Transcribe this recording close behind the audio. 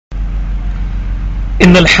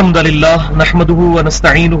إن الحمد لله نحمده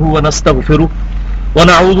ونستعينه ونستغفره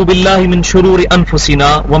ونعوذ بالله من شرور أنفسنا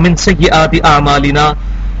ومن سيئات أعمالنا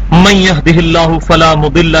من يهده الله فلا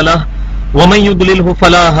مضل له ومن يضلله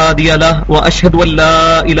فلا هادي له وأشهد أن لا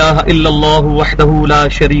إله إلا الله وحده لا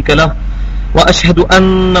شريك له وأشهد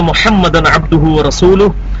أن محمدا عبده ورسوله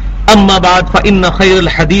أما بعد فإن خير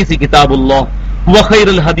الحديث كتاب الله وخير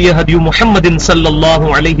الهدي هدي محمد صلى الله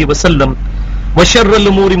عليه وسلم وشر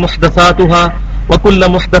الأمور محدثاتها وكل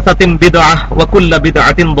محدثة بدعة وكل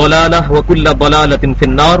بدعة ضلالة وكل ضلالة في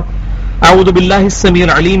النار. أعوذ بالله السميع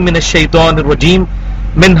العليم من الشيطان الرجيم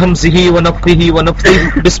من همزه ونفخه ونفثه.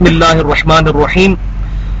 بسم الله الرحمن الرحيم.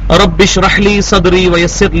 رب اشرح لي صدري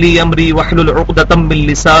ويسر لي أمري واحلل عقدة من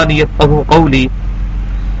لساني يفقهوا قولي.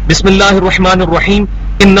 بسم الله الرحمن الرحيم.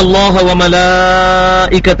 إن الله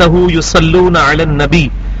وملائكته يصلون على النبي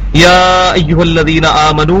يا أيها الذين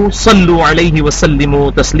آمنوا صلوا عليه وسلموا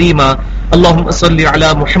تسليما. اللهم صل على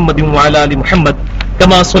محمد وعلى آل محمد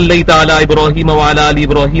كما صليت على إبراهيم وعلى آل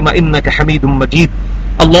إبراهيم إنك حميد مجيد.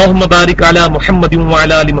 اللهم بارك على محمد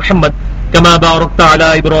وعلى آل محمد كما باركت على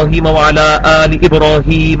إبراهيم وعلى آل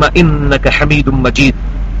إبراهيم إنك حميد مجيد.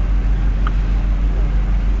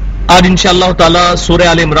 آج انشاءاللہ تعالی سورہ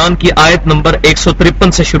آل عمران کی آیت نمبر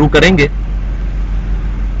 153 سے شروع کریں گے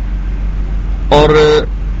اور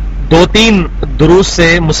 2-3 دروس سے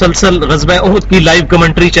مسلسل غزوہ احد کی لائیو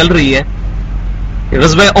کمنٹری چل رہی ہے.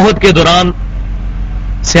 غزوہ احد کے دوران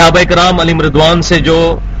صحابہ کرام علیہم رضوان سے جو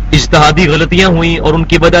اجتہادی غلطیاں ہوئیں اور ان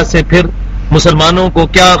کی وجہ سے پھر مسلمانوں کو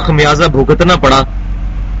کیا خمیازہ بھگتنا پڑا،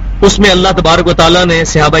 اس میں اللہ تبارک و تعالیٰ نے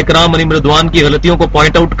صحابہ کرام علیہم رضوان کی غلطیوں کو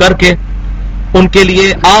پوائنٹ آؤٹ کر کے ان کے لیے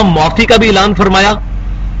عام معافی کا بھی اعلان فرمایا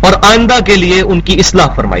اور آئندہ کے لیے ان کی اصلاح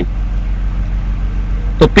فرمائی.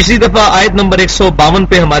 تو پچھلی دفعہ آیت نمبر 152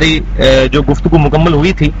 پہ ہماری جو گفتگو مکمل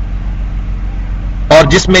ہوئی تھی اور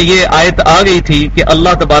جس میں یہ آیت آ گئی تھی کہ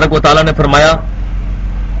اللہ تبارک و تعالیٰ نے فرمایا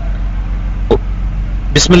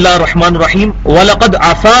بسم اللہ الرحمن الرحیم وَلَقَدْ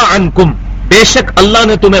عَفَا عَنْكُمْ، بے شک اللہ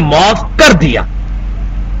نے تمہیں معاف کر دیا،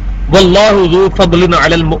 وَاللَّهُ ذُو فَضْلٍ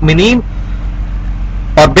عَلَى الْمُؤْمِنِينَ،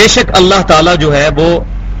 اور بے شک اللہ تعالیٰ جو ہے وہ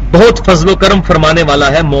بہت فضل و کرم فرمانے والا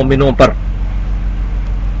ہے مومنوں پر.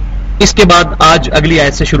 اس کے بعد آج اگلی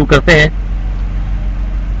آیت سے شروع کرتے ہیں.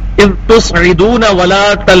 اذ تصعدون ولا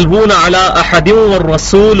تلوون على احد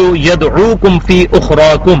والرسول يدعوكم في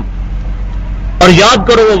اخراكم، اور یاد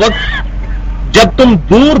کرو وہ وقت جب تم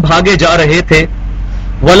دور بھاگے جا رہے تھے،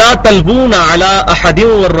 ولا تلوون على احد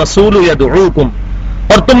والرسول يدعوكم،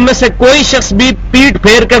 اور تم میں سے کوئی شخص بھی پیٹ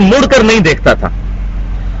پھیر کر مڑ کر نہیں دیکھتا تھا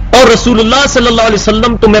اور رسول اللہ صلی اللہ علیہ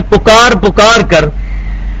وسلم تمہیں پکار پکار کر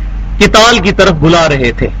قتال کی طرف بلا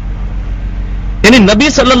رہے تھے. یعنی نبی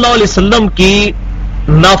صلی اللہ علیہ وسلم کی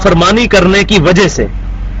نافرمانی کرنے کی وجہ سے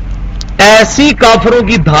ایسی کافروں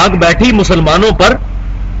کی دھاک بیٹھی مسلمانوں پر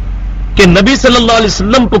کہ نبی صلی اللہ علیہ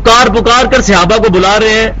وسلم پکار پکار کر صحابہ کو بلا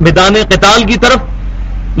رہے ہیں میدان قتال کی طرف،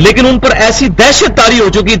 لیکن ان پر ایسی دہشت طاری ہو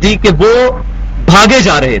چکی تھی کہ وہ بھاگے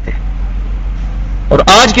جا رہے تھے. اور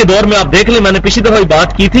آج کے دور میں آپ دیکھ لیں، میں نے پچھلی دفعہ بات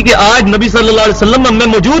کی تھی کہ آج نبی صلی اللہ علیہ وسلم ہم میں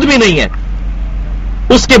موجود بھی نہیں ہے،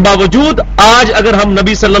 اس کے باوجود آج اگر ہم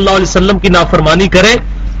نبی صلی اللہ علیہ وسلم کی نافرمانی کریں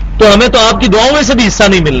تو ہمیں تو آپ کی دعاؤں میں سے بھی حصہ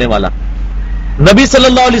نہیں ملنے والا. نبی صلی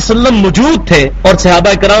اللہ علیہ وسلم موجود تھے اور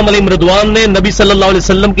صحابہ کرام علیہم رضوان نے نبی صلی اللہ علیہ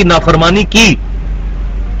وسلم کی نافرمانی کی.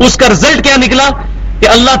 اس کا رزلٹ کیا نکلا کہ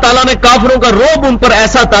اللہ تعالیٰ نے کافروں کا رعب ان پر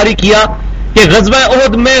ایسا طاری کیا کہ غزوہ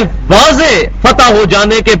احد میں واضح فتح ہو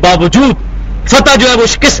جانے کے باوجود فتح جو ہے وہ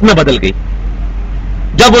شکست میں بدل گئی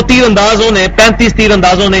جب وہ 35 تیر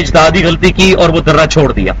اندازوں نے اجتہادی غلطی کی اور وہ درہ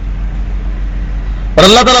چھوڑ دیا. اور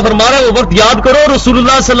اللہ تعالیٰ فرما رہا ہے وہ وقت یاد کرو رسول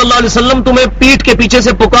اللہ صلی اللہ علیہ وسلم تمہیں پیٹھ کے پیچھے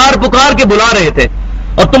سے پکار پکار کے بلا رہے تھے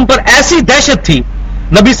اور تم پر ایسی دہشت تھی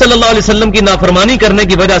نبی صلی اللہ علیہ وسلم کی نافرمانی کرنے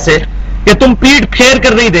کی وجہ سے کہ تم پیٹھ پھیر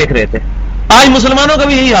کر نہیں دیکھ رہے تھے. آج مسلمانوں کا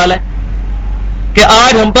بھی یہی حال ہے کہ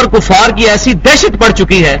آج ہم پر کفار کی ایسی دہشت پڑ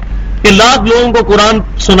چکی ہے کہ لاکھ لوگوں کو قرآن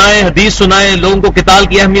سنائیں، حدیث سنائیں، لوگوں کو قتال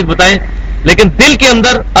کی اہمیت بتائیں، لیکن دل کے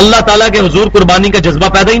اندر اللہ تعالیٰ کے حضور قربانی کا جذبہ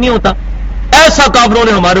پیدا ہی نہیں ہوتا. ایسا کافروں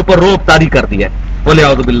نے ہمارے اوپر رعب طاری کر دیا ہے.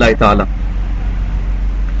 وَلِعَوْذُ بِاللَّهِ تَعَالَى.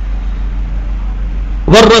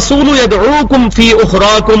 وَالرَّسُولُ يَدْعُوكُمْ فِي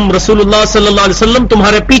أُخْرَاكُمْ، رسول اللہ صلی اللہ علیہ وسلم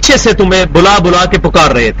تمہارے پیچھے سے تمہیں بلا بلا کے پکار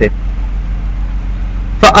رہے تھے.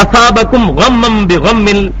 فَأَثَابَكُمْ غَمًّا بِغَمٍّ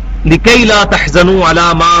لِكَيْ لَا تَحْزَنُوا عَلَى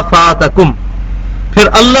مَا فَاتَكُمْ، پھر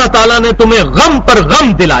اللہ تعالیٰ نے تمہیں غم پر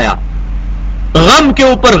غم دلایا، غم کے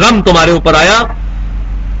اوپر غم تمہارے اوپر آیا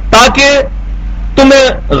تاکہ تمہیں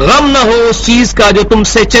غم نہ ہو اس چیز کا جو تم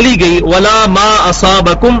سے چلی گئی. ولا ما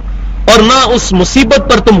اصابکم، اور نہ اس مصیبت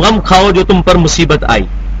پر تم غم کھاؤ جو تم پر مصیبت آئی.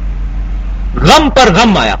 غم پر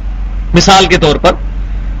غم آیا. مثال کے طور پر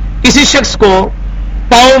کسی شخص کو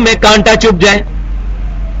پاؤں میں کانٹا چبھ جائے،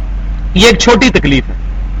 یہ ایک چھوٹی تکلیف ہے.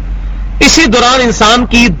 اسی دوران انسان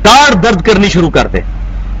کی داڑھ درد کرنی شروع کر دے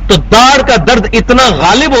تو داڑھ کا درد اتنا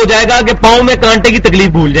غالب ہو جائے گا کہ پاؤں میں کانٹے کی تکلیف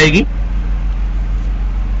بھول جائے گی.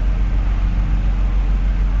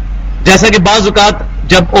 جیسا کہ بعض اوقات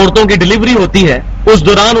جب عورتوں کی ڈلیوری ہوتی ہے اس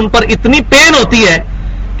دوران ان پر اتنی پین ہوتی ہے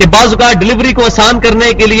کہ بعض اوقات ڈلیوری کو آسان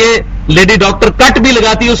کرنے کے لیے لیڈی ڈاکٹر کٹ بھی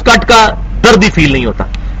لگاتی ہے، اس کٹ کا درد ہی فیل نہیں ہوتا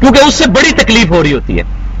کیونکہ اس سے بڑی تکلیف ہو رہی ہوتی ہے.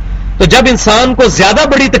 تو جب انسان کو زیادہ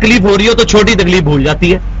بڑی تکلیف ہو رہی ہو تو چھوٹی تکلیف بھول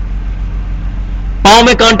جاتی ہے. پاؤں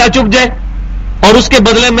میں کانٹا چبھ جائے اور اس کے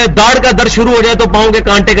بدلے میں داڑھ کا درد شروع ہو جائے تو پاؤں کے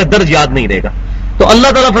کانٹے کا درد یاد نہیں رہے گا. تو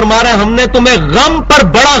اللہ تعالیٰ فرما رہا ہے ہم نے تمہیں غم پر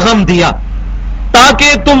بڑا غم دیا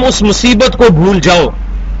تاکہ تم اس مصیبت کو بھول جاؤ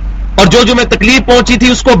اور جو میں تکلیف پہنچی تھی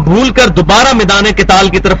اس کو بھول کر دوبارہ میدان قتال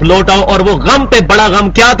کی طرف لوٹ آؤ. اور وہ غم پہ بڑا غم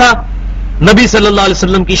کیا تھا؟ نبی صلی اللہ علیہ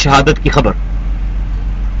وسلم کی شہادت کی خبر.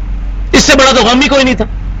 اس سے بڑا تو غم ہی کوئی نہیں تھا.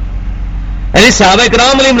 یعنی صحابہ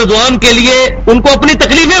کرام علیہم رضوان کے لیے ان کو اپنی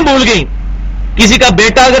تکلیفیں بھول گئیں. کسی کا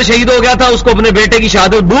بیٹا اگر شہید ہو گیا تھا اس کو اپنے بیٹے کی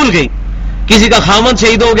شہادت بھول گئی، کسی کا خامند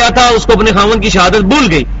شہید ہو گیا تھا اس کو اپنے خامند کی شہادت بھول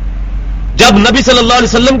گئی. جب نبی صلی اللہ علیہ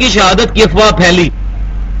وسلم کی شہادت کی افواہ پھیلی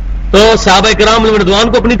تو صحابہ کرام علیہم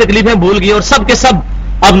رضوان کو اپنی تکلیفیں بھول گئی اور سب کے سب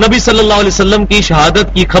اب نبی صلی اللہ علیہ وسلم کی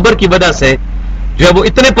شہادت کی خبر کی وجہ سے جو ہے وہ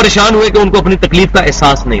اتنے پریشان ہوئے کہ ان کو اپنی تکلیف کا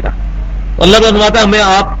احساس نہیں رہا. تو اللہ تعالیٰ فرماتا ہے ہمیں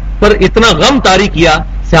آپ پر اتنا غم طاری کیا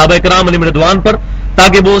صحابہ کرام علیہم رضوان پر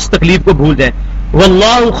تاکہ وہ اس تکلیف کو بھول جائیں.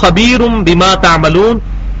 واللہ خبیر بما تعملون،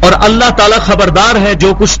 اور اللہ تعالیٰ خبردار ہے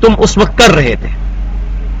جو کچھ تم اس وقت کر رہے تھے.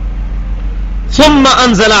 ثم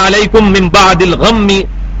انزل علیکم من بعد الغم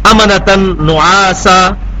امنة نعاسا،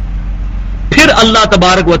 پھر اللہ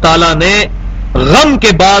تبارک و تعالیٰ نے غم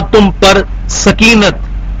کے بعد تم پر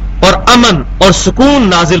سکینت اور امن اور سکون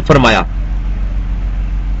نازل فرمایا.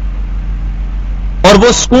 اور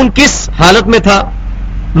وہ سکون کس حالت میں تھا؟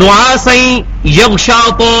 نعاسا یغشا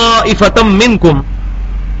طائفة منکم،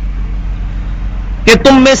 کہ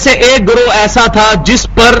تم میں سے ایک گروہ ایسا تھا جس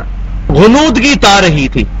پر غنودگی تا رہی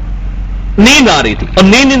تھی، نیند آ رہی تھی. اور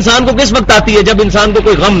نیند انسان کو کس وقت آتی ہے؟ جب انسان کو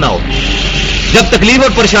کوئی غم نہ ہو. جب تکلیف اور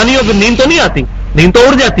پریشانی ہو پھر نیند تو نہیں آتی، نیند تو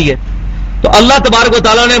اڑ جاتی ہے. تو اللہ تبارک و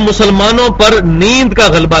تعالیٰ نے مسلمانوں پر نیند کا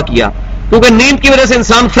غلبہ کیا کیونکہ نیند کی وجہ سے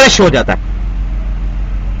انسان فریش ہو جاتا ہے.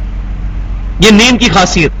 یہ نیند کی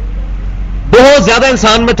خاصیت. بہت زیادہ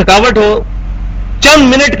انسان میں تھکاوٹ ہو، چند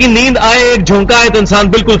منٹ کی نیند آئے، ایک جھونکا آئے تو انسان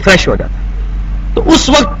بالکل فریش ہو جاتا ہے. تو اس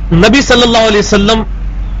وقت نبی صلی اللہ علیہ وسلم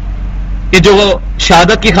کہ جو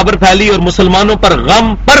شہادت کی خبر پھیلی اور مسلمانوں پر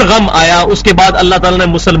غم آیا، اس کے بعد اللہ تعالیٰ نے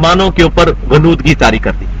مسلمانوں کے اوپر غنودگی طاری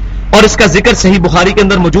کر دی. اور اس کا ذکر صحیح بخاری کے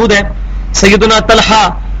اندر موجود ہے. سیدنا طلحہ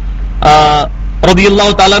رضی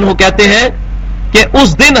اللہ تعالیٰ عنہ کہتے ہیں کہ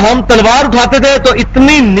اس دن ہم تلوار اٹھاتے تھے تو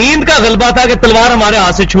اتنی نیند کا غلبہ تھا کہ تلوار ہمارے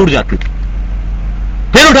ہاتھ سے چھوٹ جاتی تھی،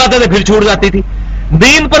 پھر اٹھاتے تھے پھر چھوٹ جاتی تھی.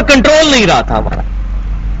 نیند پر کنٹرول نہیں رہا تھا ہمارا.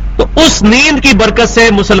 تو اس نیند کی برکت سے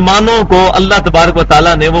مسلمانوں کو اللہ تبارک و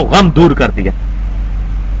تعالیٰ نے وہ غم دور کر دیا.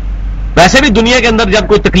 ویسے بھی دنیا کے اندر جب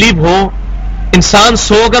کوئی تکلیف ہو انسان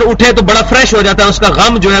سو کر اٹھے تو بڑا فریش ہو جاتا ہے، اس کا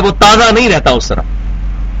غم جو ہے وہ تازہ نہیں رہتا اس طرح.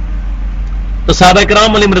 تو صحابہ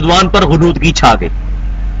کرام علیہم رضوان پر غنودگی چھا گئی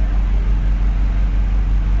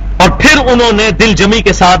اور پھر انہوں نے دل جمی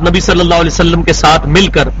کے ساتھ نبی صلی اللہ علیہ وسلم کے ساتھ مل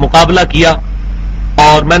کر مقابلہ کیا.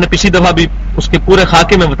 اور میں نے پچھلی دفعہ بھی اس کے پورے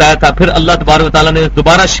خاکے میں بتایا تھا. پھر اللہ تبارک و تعالیٰ نے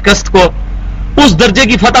دوبارہ شکست کو اس درجے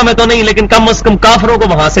کی فتح میں تو نہیں لیکن کم از کم کافروں کو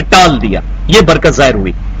وہاں سے ٹال دیا. یہ برکت ظاہر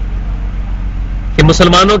ہوئی کہ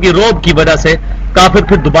مسلمانوں کی روب کی وجہ سے کافر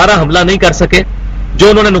پھر دوبارہ حملہ نہیں کر سکے. جو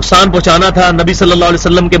انہوں نے نقصان پہنچانا تھا، نبی صلی اللہ علیہ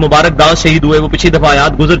وسلم کے مبارک داؤد شہید ہوئے، وہ پچھلی دفعہ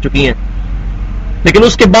آیات گزر چکی ہیں، لیکن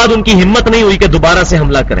اس کے بعد ان کی ہمت نہیں ہوئی کہ دوبارہ سے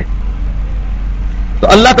حملہ کریں.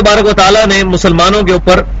 تو اللہ تبارک و تعالیٰ نے مسلمانوں کے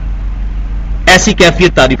اوپر ایسی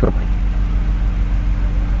کیفیت طاری فرمائی.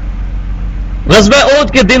 غزوہ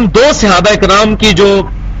احد کے دن دو صحابہ کرام کی جو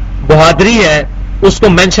بہادری ہے اس کو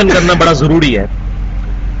مینشن کرنا بڑا ضروری ہے.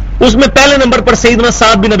 اس میں پہلے نمبر پر سیدنا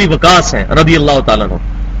سعد بن ابی وقاص ہیں رضی اللہ تعالیٰ عنہ.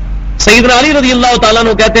 سیدنا علی رضی اللہ تعالیٰ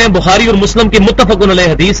عنہ کہتے ہیں، بخاری اور مسلم کی متفق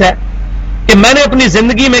علیہ حدیث ہے کہ میں نے اپنی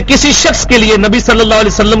زندگی میں کسی شخص کے لیے نبی صلی اللہ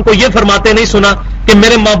علیہ وسلم کو یہ فرماتے نہیں سنا کہ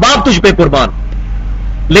میرے ماں باپ تجھ پہ قربان.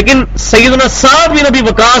 لیکن سیدنا سعد بن ابی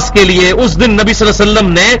وقاص کے لیے اس دن نبی صلی اللہ علیہ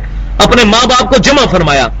وسلم نے اپنے ماں باپ کو جمع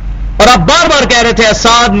فرمایا اور آپ بار بار کہہ رہے تھے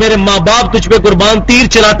سعد میرے ماں باپ تجھ پہ قربان، تیر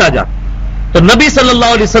چلاتا جا. تو نبی صلی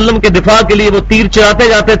اللہ علیہ وسلم کے دفاع کے لیے وہ تیر چلاتے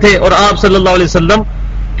جاتے تھے اور آپ صلی اللہ علیہ وسلم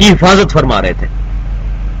کی حفاظت فرما رہے تھے.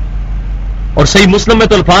 اور صحیح مسلم میں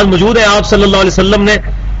تو الفاظ موجود ہیں، آپ صلی اللہ علیہ وسلم نے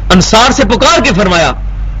انصار سے پکار کے فرمایا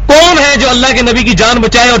کون ہے جو اللہ کے نبی کی جان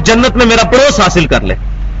بچائے اور جنت میں میرا پڑوس حاصل کر لے.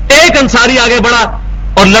 ایک انصاری آگے بڑھا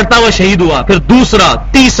اور لڑتا ہوا شہید ہوا، پھر دوسرا،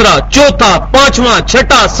 تیسرا، چوتھا، پانچواں،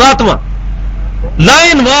 چھٹا، ساتواں،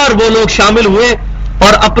 لائن وار وہ لوگ شامل ہوئے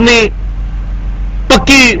اور اپنی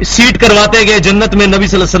پکی سیٹ کرواتے گئے جنت میں نبی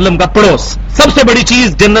صلی اللہ علیہ وسلم کا پڑوس. سب سے بڑی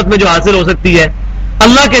چیز جنت میں جو حاصل ہو سکتی ہے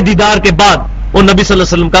اللہ کے دیدار کے بعد وہ نبی صلی اللہ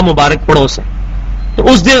علیہ وسلم کا مبارک پڑوس ہے. تو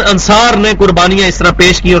اس دن انصار نے قربانیاں اس طرح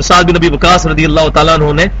پیش کی اور سعد بن ابی وقاص رضی اللہ تعالیٰ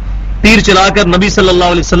عنہ نے تیر چلا کر نبی صلی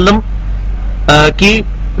اللہ علیہ وسلم کی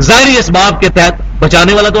ظاہری اسباب کے تحت،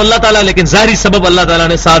 بچانے والا تو اللہ تعالیٰ، لیکن ظاہری سبب اللہ تعالیٰ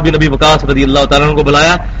نے سعد بن ابی وقاص رضی اللہ تعالیٰ عنہ کو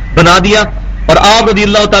بنا دیا اور آپ رضی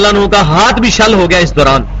اللہ تعالیٰ عنہ کا ہاتھ بھی شل ہو گیا اس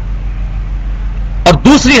دوران. اور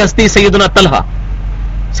دوسری ہستی سیدنا طلحہ،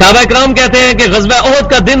 صحابہ اکرام کہتے ہیں کہ غزوہ احد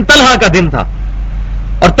کا دن طلحہ کا دن تھا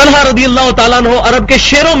اور طلحہ رضی اللہ تعالیٰ عنہ عرب کے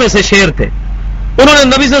شیروں میں سے شیر تھے. انہوں نے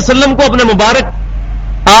نبی صلی اللہ علیہ وسلم کو اپنے مبارک،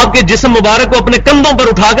 آپ کے جسم مبارک کو اپنے کندھوں پر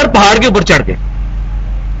اٹھا کر پہاڑ کے اوپر چڑھ کے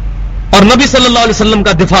اور نبی صلی اللہ علیہ وسلم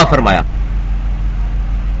کا دفاع فرمایا.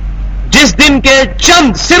 جس دن کے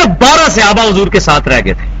چند صرف 12 صحابہ حضور کے ساتھ رہ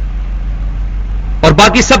گئے تھے اور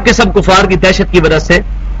باقی سب کے سب کفار کی دہشت کی وجہ سے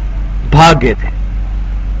بھاگ گئے تھے.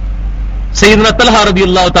 سیدنا طلحہ رضی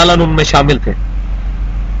اللہ تعالیٰ عنہ میں شامل تھے.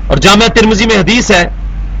 اور جامعہ ترمذی میں حدیث ہے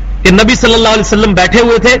کہ نبی صلی اللہ علیہ وسلم بیٹھے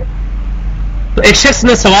ہوئے تھے تو ایک شخص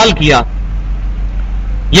نے سوال کیا،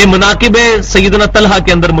 یہ مناقب سیدنا طلحہ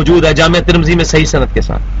کے اندر موجود ہے جامعہ ترمذی میں صحیح سند کے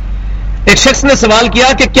ساتھ. ایک شخص نے سوال کیا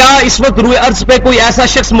کہ کیا اس وقت روئے ارض پہ کوئی ایسا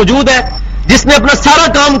شخص موجود ہے جس نے اپنا سارا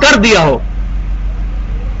کام کر دیا ہو،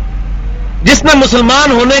 جس نے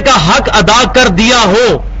مسلمان ہونے کا حق ادا کر دیا ہو،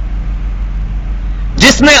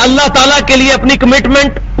 جس نے اللہ تعالیٰ کے لیے اپنی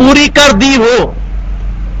کمٹمنٹ پوری کر دی ہو؟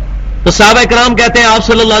 تو صحابہ کرام کہتے ہیں آپ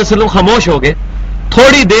صلی اللہ علیہ وسلم خاموش ہو گئے.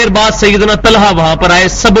 تھوڑی دیر بعد سیدنا طلحہ وہاں پر آئے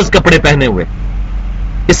سبز کپڑے پہنے ہوئے.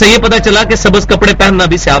 اس سے یہ پتہ چلا کہ سبز کپڑے پہننا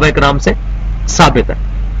بھی صحابہ کرام سے ثابت ہے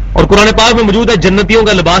اور قرآن پاک میں موجود ہے جنتیوں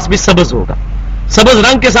کا لباس بھی سبز ہوگا. سبز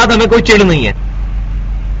رنگ کے ساتھ ہمیں کوئی چڑ نہیں ہے.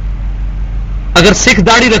 اگر سکھ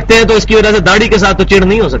داڑھی رکھتے ہیں تو اس کی وجہ سے داڑھی کے ساتھ تو چڑ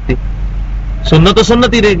نہیں ہو سکتی، سنت تو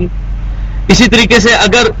سنت ہی رہے گی. اسی طریقے سے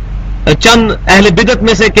اگر چند اہل بدعت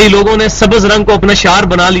میں سے کئی لوگوں نے سبز رنگ کو اپنا شعار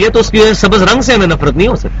بنا لیا تو اس کی وجہ سے سبز رنگ سے ہمیں نفرت نہیں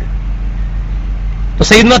ہو سکتی. تو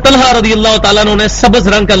سیدنا طلحہ رضی اللہ تعالیٰ عنہ نے سبز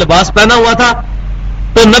رنگ کا لباس پہنا ہوا تھا.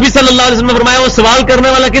 تو نبی صلی اللہ علیہ وسلم نے فرمایا وہ سوال کرنے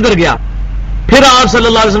والا کدھر گیا؟ پھر آپ صلی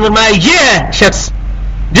اللہ علیہ وسلم نے فرمایا یہ ہے شخص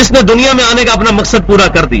جس نے دنیا میں آنے کا اپنا مقصد پورا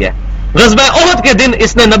کر دیا ہے. غزوہ احد کے دن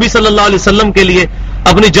اس نے نبی صلی اللہ علیہ وسلم کے لیے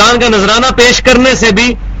اپنی جان کا نذرانہ پیش کرنے سے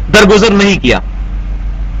بھی درگزر نہیں کیا.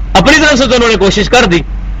 اپنی طرف سے تو انہوں نے کوشش کر دی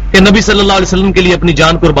کہ نبی صلی اللہ علیہ وسلم کے لیے اپنی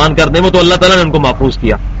جان قربان کر دیں، وہ تو اللہ تعالیٰ نے ان کو محفوظ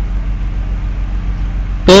کیا.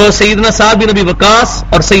 تو سیدنا سعد بن ابی وقاص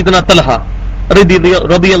اور سیدنا طلحہ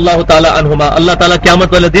رضی اللہ تعالی عنہما، اللہ تعالیٰ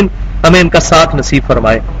قیامت والے دن ہمیں ان کا ساتھ نصیب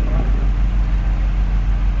فرمائے.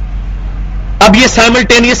 اب یہ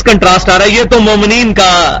سائملٹینیس کنٹراسٹ آ رہا ہے. یہ تو مومنین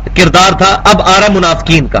کا کردار تھا، اب آ رہا ہے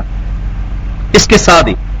منافقین کا. اس کے ساتھ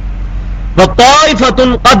ہی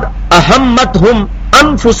وَطَائِفَةٌ قَدْ أَهَمَّتْهُمْ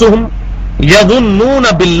أَنفُسُهُمْ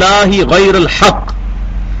يَظُنُّونَ بِاللَّهِ غَيْرَ الْحَقِّ،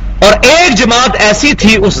 اور ایک جماعت ایسی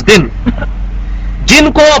تھی اس دن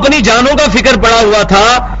جن کو اپنی جانوں کا فکر پڑا ہوا تھا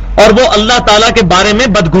اور وہ اللہ تعالیٰ کے بارے میں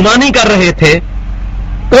بدگمانی کر رہے تھے.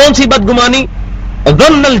 کون سی بدگمانی؟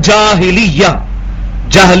 ظن الجاہلیہ،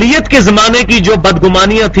 جاہلیت کے زمانے کی جو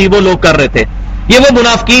بدگمانیاں تھی وہ لوگ کر رہے تھے. یہ وہ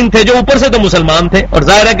منافقین تھے جو اوپر سے تو مسلمان تھے اور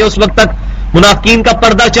ظاہر ہے کہ اس وقت تک منافقین کا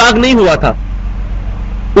پردہ چاک نہیں ہوا تھا.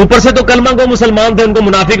 اوپر سے تو کلمہ کو مسلمان تھے، ان کو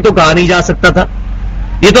منافق تو کہا نہیں جا سکتا تھا.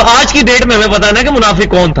 یہ تو آج کی ڈیٹ میں ہمیں پتا نہیں کہ منافق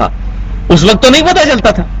کون تھا، اس وقت تو نہیں پتا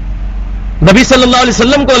چلتا تھا. نبی صلی اللہ علیہ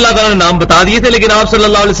وسلم کو اللہ تعالیٰ نے نام بتا دیے تھے لیکن آپ صلی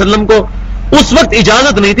اللہ علیہ وسلم کو اس وقت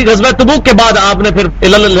اجازت نہیں تھی. غزوہ تبوک کے بعد آپ نے پھر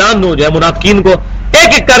اعلان جو ہے منافقین کو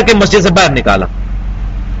ایک ایک کر کے مسجد سے باہر نکالا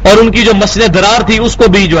اور ان کی جو مسجد درار تھی اس کو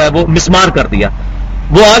بھی جو ہے وہ مسمار کر دیا.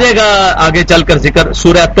 وہ آ جائے گا آگے چل کر ذکر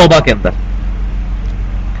سورہ توبہ کے اندر.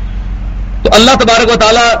 تو اللہ تبارک و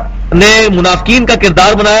تعالیٰ نے منافقین کا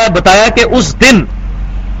کردار بنایا، بتایا کہ اس دن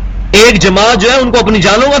ایک جماعت جو ہے ان کو اپنی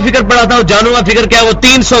جانوں کا فکر پڑا تھا. اور جانوں کا فکر کیا؟ وہ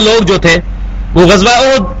 300 لوگ جو تھے وہ غزوہ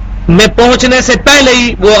احد میں پہنچنے سے پہلے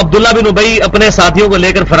ہی وہ عبداللہ بن ابی اپنے ساتھیوں کو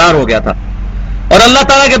لے کر فرار ہو گیا تھا اور اللہ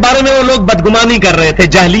تعالیٰ کے بارے میں وہ لوگ بدگمانی کر رہے تھے،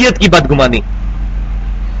 جاہلیت کی بدگمانی.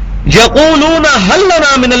 یقولون هل لنا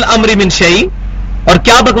من الامر من شیء، اور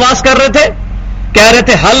کیا بکواس کر رہے تھے؟ کہہ رہے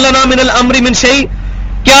تھے هل لنا من الامر من شیء،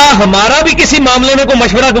 کیا ہمارا بھی کسی معاملے میں کوئی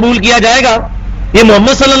مشورہ قبول کیا جائے گا؟ یہ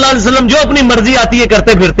محمد صلی اللہ علیہ وسلم جو اپنی مرضی آتی ہے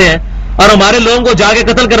کرتے پھرتے ہیں اور ہمارے لوگوں کو جا کے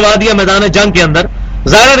قتل کروا دیا میدان جنگ کے اندر.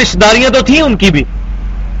 ظاہر رشتہ داریاں تو تھیں ان کی بھی،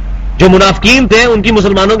 جو منافقین تھے ان کی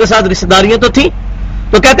مسلمانوں کے ساتھ رشتہ داریاں تو تھیں.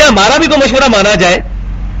 تو کہتے ہیں ہمارا بھی کوئی مشورہ مانا جائے.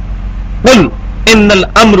 قل ان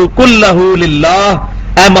الامر کلہ للہ،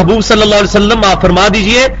 اے محبوب صلی اللہ علیہ وسلم آپ فرما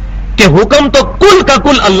دیجئے کہ حکم تو کل کا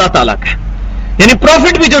کل اللہ تعالیٰ کا ہے. یعنی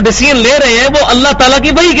پروفٹ بھی جو ڈیسیژن لے رہے ہیں وہ اللہ تعالیٰ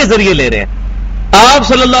کی وحی کے ذریعے لے رہے ہیں. آپ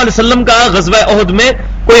صلی اللہ علیہ وسلم کا غزوہ احد میں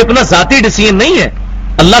کوئی اپنا ذاتی ڈیسیژن نہیں ہے,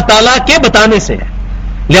 اللہ تعالیٰ کے بتانے سے ہے.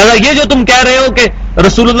 لہذا یہ جو تم کہہ رہے ہو کہ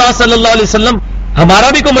رسول اللہ صلی اللہ علیہ وسلم ہمارا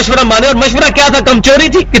بھی کوئی مشورہ مانے, اور مشورہ کیا تھا؟ کمچوری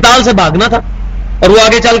تھی, قتال سے بھاگنا تھا, اور وہ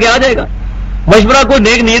آگے چل کے آ جائے گا. مشورہ کوئی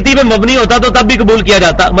نیک نیتی پہ مبنی ہوتا تو تب بھی قبول کیا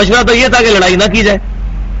جاتا. مشورہ تو یہ تھا کہ لڑائی نہ کی جائے,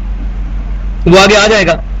 وہ آگے آ جائے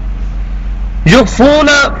گا. یخفون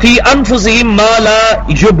فی انفسہم ما لا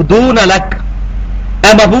یبدون لک,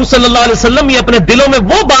 اے محبوب صلی اللہ علیہ وسلم یہ اپنے دلوں میں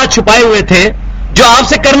وہ بات چھپائے ہوئے تھے جو آپ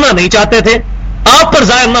سے کرنا نہیں چاہتے تھے, آپ پر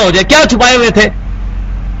ظاہر نہ ہو جائے. کیا چھپائے ہوئے تھے؟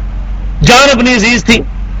 جان اپنی عزیز تھی.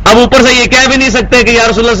 اب اوپر سے یہ کہہ بھی نہیں سکتے کہ یا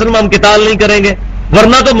رسول اللہ صلی اللہ علیہ وسلم ہم قتال نہیں کریں گے,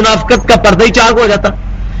 ورنہ تو منافقت کا پردہ ہی چاک ہو جاتا.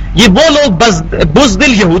 یہ وہ لوگ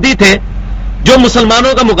بزدل یہودی تھے جو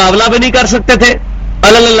مسلمانوں کا مقابلہ بھی نہیں کر سکتے تھے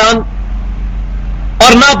اللہ,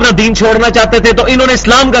 اور نہ اپنا دین چھوڑنا چاہتے تھے. تو انہوں نے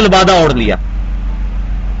اسلام کا لبادہ اوڑھ لیا,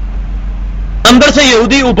 اندر سے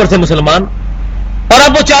یہودی اوپر سے مسلمان, اور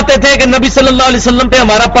اب وہ چاہتے تھے کہ نبی صلی اللہ علیہ وسلم پہ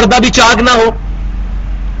ہمارا پردہ بھی چاک نہ ہو.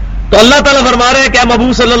 تو اللہ تعالیٰ فرما رہے ہیں کہ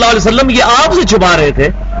محبوب صلی اللہ علیہ وسلم یہ آپ سے چھپا رہے تھے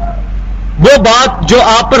وہ بات جو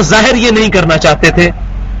آپ پر ظاہر یہ نہیں کرنا چاہتے تھے,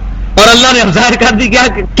 اور اللہ نے ظاہر کر دی.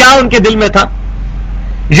 کیا ان کے دل میں تھا؟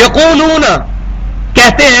 یقولون,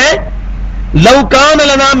 کہتے ہیں لو کان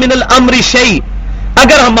لنا من الامر شیء,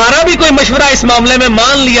 اگر ہمارا بھی کوئی مشورہ اس معاملے میں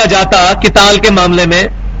مان لیا جاتا, قتال کے معاملے میں,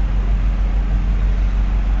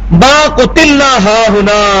 ما قتلنا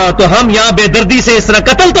ہاہنا, تو ہم یہاں بے دردی سے اس طرح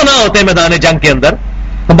قتل تو نہ ہوتے میدان جنگ کے اندر.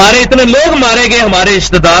 ہمارے اتنے لوگ مارے گئے, ہمارے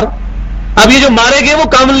رشتہ دار. اب یہ جو مارے گئے وہ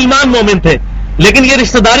کامل ایمان مومن تھے, لیکن یہ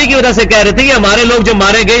رشتہ داری کی وجہ سے کہہ رہے تھے کہ ہمارے لوگ جو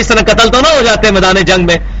مارے گئے اس طرح قتل تو نہ ہو جاتے میدان جنگ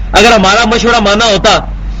میں. اگر ہمارا مشورہ مانا ہوتا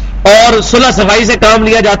اور صلح صفائی سے کام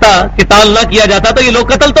لیا جاتا, قتال نہ کیا جاتا, تو یہ لوگ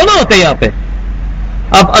قتل تو نہ ہوتے یہاں پہ.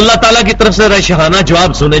 اب اللہ تعالیٰ کی طرف سے رشحانہ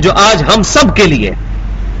جواب سنیں جو آج ہم سب کے لیے,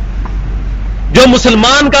 جو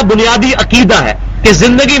مسلمان کا بنیادی عقیدہ ہے کہ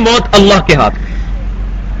زندگی موت اللہ کے ہاتھ میں.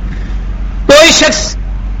 کوئی شخص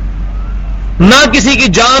نہ کسی کی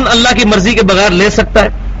جان اللہ کی مرضی کے بغیر لے سکتا ہے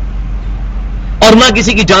اور نہ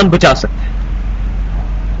کسی کی جان بچا سکتا ہے.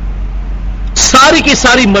 ساری کی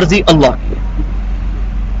ساری مرضی اللہ کی ہے.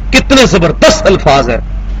 کتنے زبردست الفاظ ہیں,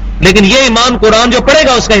 لیکن یہ ایمان قرآن جو پڑھے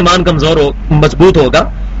گا اس کا ایمان کمزور مضبوط ہوگا.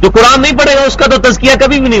 جو قرآن نہیں پڑھے گا اس کا تو تزکیہ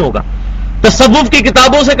کبھی بھی نہیں ہوگا. تصوف کی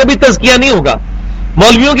کتابوں سے کبھی تزکیہ نہیں ہوگا,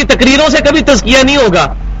 مولویوں کی تقریروں سے کبھی تزکیہ نہیں ہوگا,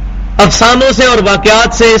 افسانوں سے اور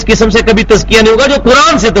واقعات سے اس قسم سے کبھی تزکیہ نہیں ہوگا. جو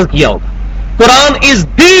قرآن سے تزکیہ ہوگا. قرآن از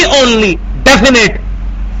the only definite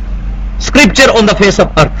scripture on the face of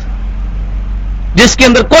earth, جس کے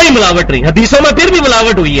اندر کوئی ملاوٹ نہیں. حدیثوں میں پھر بھی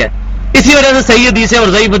ملاوٹ ہوئی ہے, اسی وجہ سے صحیح حدیث اور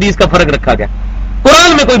ضعیف حدیث کا فرق رکھا گیا.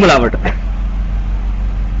 قرآن میں کوئی ملاوٹ نہیں.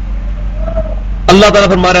 اللہ تعالیٰ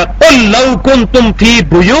فرما رہا ہے قل لو کنتم فی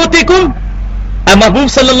بیوتکم, اے محبوب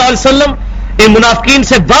صلی اللہ علیہ وسلم ان منافقین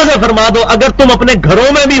سے واضح فرما دو اگر تم اپنے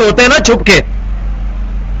گھروں میں بھی ہوتے نا چھپ کے,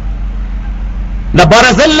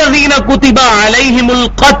 لبرز الذین کتب علیہم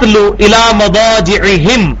القتل الی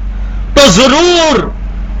مضاجعہم, تو ضرور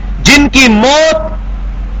جن کی موت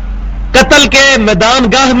قتل کے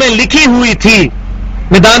میدان گاہ میں لکھی ہوئی تھی,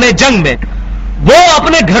 میدان جنگ میں, وہ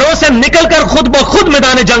اپنے گھروں سے نکل کر خود بخود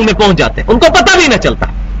میدان جنگ میں پہنچ جاتے, ان کو پتہ بھی نہ چلتا.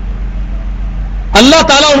 اللہ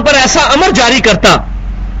تعالیٰ ان پر ایسا امر جاری کرتا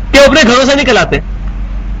کہ وہ اپنے گھروں سے نکل آتے.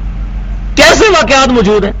 کیسے واقعات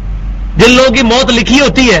موجود ہیں جن لوگوں کی موت لکھی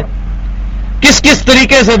ہوتی ہے, کس کس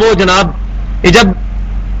طریقے سے وہ جناب, یہ جب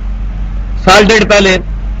سال ڈیڑھ پہلے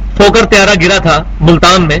فوکر طیارہ گرا تھا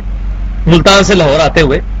ملتان میں, ملتان سے لاہور آتے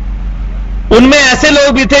ہوئے, ان میں ایسے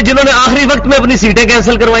لوگ بھی تھے جنہوں نے آخری وقت میں اپنی سیٹیں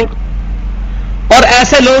کینسل کروائیں, اور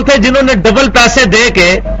ایسے لوگ تھے جنہوں نے ڈبل پیسے دے کے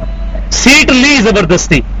سیٹ لی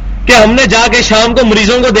زبردستی کہ ہم نے جا کے شام کو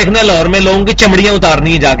مریضوں کو دیکھنا ہے لاہور میں, لوگوں کی چمڑیاں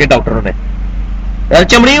اتارنی ہے جا کے ڈاکٹروں نے. یار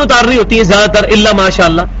چمڑیاں اتارنی ہوتی ہیں زیادہ تر الا ماشاء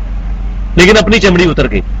اللہ, لیکن اپنی چمڑی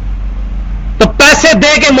اتر گئی تو پیسے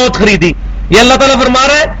دے کے موت خریدی. یہ اللہ تعالیٰ فرما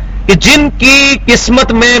رہا ہے کہ جن کی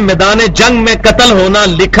قسمت میں میدان جنگ میں قتل ہونا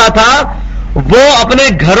لکھا تھا وہ اپنے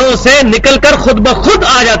گھروں سے نکل کر خود بخود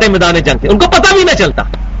آ جاتے میدان جنگ سے, ان کو پتہ بھی نہ چلتا.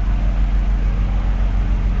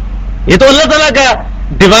 یہ تو اللہ تعالیٰ کا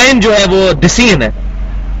ڈیوائن جو ہے وہ ڈیسیژن ہے.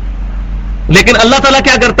 لیکن اللہ تعالیٰ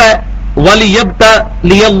کیا کرتا ہے,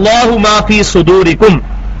 وَلِيَبْتَلِيَ اللَّهُ مَا فِي صُدُورِكُمْ,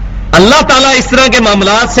 اللہ تعالیٰ اس طرح کے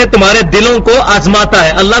معاملات سے تمہارے دلوں کو آزماتا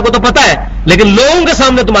ہے. اللہ کو تو پتا ہے, لیکن لوگوں کے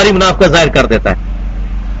سامنے تمہاری منافقت ظاہر کر دیتا ہے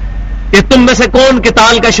کہ تم میں سے کون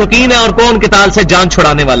قتال کا شوقین ہے اور کون قتال سے جان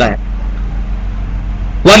چھڑانے والا ہے.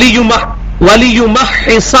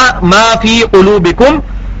 وَلِيُمَحِّصَ مَا فِي قُلُوبِكُمْ,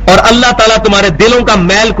 اور اللہ تعالیٰ تمہارے دلوں کا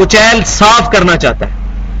میل کچیل صاف کرنا چاہتا ہے.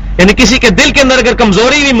 یعنی کسی کے دل کے اندر اگر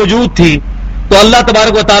کمزوری بھی موجود تھی تو اللہ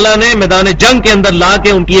تبارک و تعالیٰ نے میدان جنگ کے اندر لا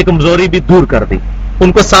کے ان کی یہ کمزوری بھی دور کر دی،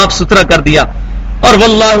 ان کو صاف ستھرا کر دیا. اور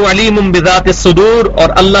واللہ علیم بذات الصدور، اور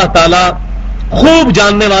اللہ تعالیٰ خوب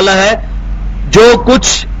جاننے والا ہے جو کچھ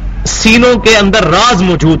سینوں کے اندر راز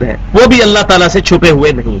موجود ہے، وہ بھی اللہ تعالیٰ سے چھپے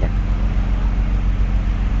ہوئے نہیں ہیں.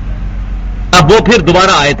 اب وہ پھر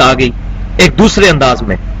دوبارہ آیت آ گئی ایک دوسرے انداز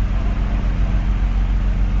میں.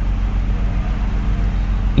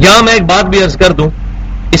 یہاں میں ایک بات بھی عرض کر دوں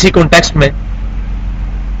اسی کانٹیکسٹ میں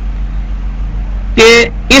کہ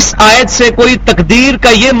اس آیت سے کوئی تقدیر کا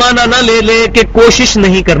یہ معنی نہ لے لے کہ کوشش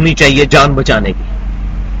نہیں کرنی چاہیے جان بچانے کی،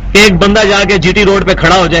 کہ ایک بندہ جا کے جی ٹی روڈ پہ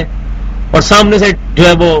کھڑا ہو جائے اور سامنے سے جو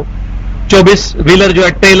ہے وہ 24 ویلر جو ہے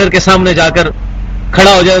ٹریلر کے سامنے جا کر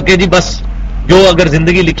کھڑا ہو جائے کہ جی بس جو اگر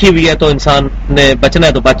زندگی لکھی ہوئی ہے تو انسان نے بچنا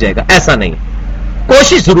ہے تو بچ جائے گا. ایسا نہیں،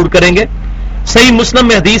 کوشش ضرور کریں گے. صحیح مسلم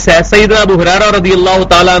میں حدیث ہے، سیدنا ابو ہریرہ رضی اللہ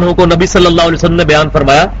تعالیٰ عنہ کو نبی صلی اللہ علیہ وسلم نے بیان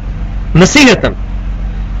فرمایا نصیحتاً،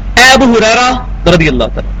 اے ابو ہریرہ رضی اللہ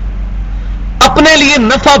تعالیٰ، اپنے لیے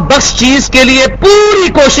نفع بخش چیز کے لیے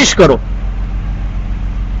پوری کوشش کرو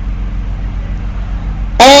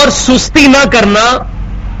اور سستی نہ کرنا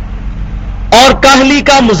اور کاہلی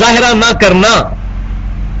کا مظاہرہ نہ کرنا.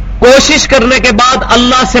 کوشش کرنے کے بعد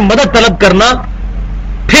اللہ سے مدد طلب کرنا،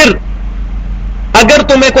 پھر اگر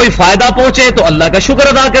تمہیں کوئی فائدہ پہنچے تو اللہ کا شکر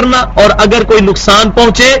ادا کرنا، اور اگر کوئی نقصان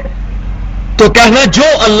پہنچے تو کہنا جو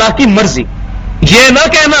اللہ کی مرضی. یہ نہ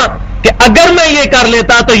کہنا کہ اگر میں یہ کر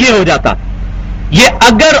لیتا تو یہ ہو جاتا. یہ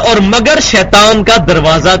اگر اور مگر شیطان کا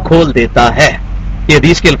دروازہ کھول دیتا ہے. یہ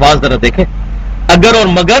حدیث کے الفاظ ذرا دیکھیں، اگر اور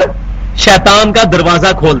مگر شیطان کا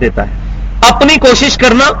دروازہ کھول دیتا ہے. اپنی کوشش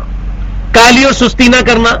کرنا، کاہلی اور سستی نہ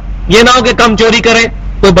کرنا. یہ نہ ہو کہ کم چوری کرے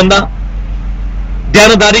کوئی بندہ،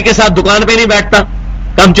 دیانتداری کے ساتھ دکان پہ نہیں بیٹھتا،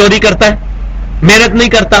 کم چوری کرتا ہے، محنت نہیں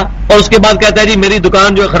کرتا، اور اس کے بعد کہتا ہے جی میری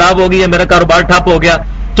دکان جو خراب ہو گئی ہے، میرا کاروبار ٹھپ ہو گیا،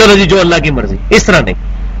 چلو جی جو اللہ کی مرضی. اس طرح نہیں،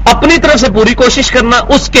 اپنی طرف سے پوری کوشش کرنا،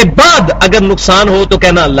 اس کے بعد اگر نقصان ہو تو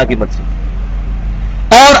کہنا اللہ کی مرضی،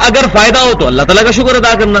 اور اگر فائدہ ہو تو اللہ تعالیٰ کا شکر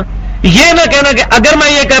ادا کرنا. یہ نہ کہنا کہ اگر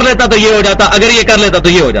میں یہ کر لیتا تو یہ ہو جاتا، اگر یہ کر لیتا تو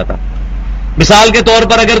یہ ہو جاتا. مثال کے طور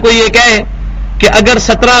پر اگر کوئی یہ کہے کہ اگر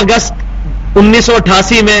 17 اگست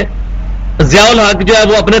 1988 میں ضیاء الحق جو ہے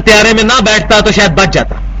وہ اپنے طیارے میں نہ بیٹھتا تو شاید بچ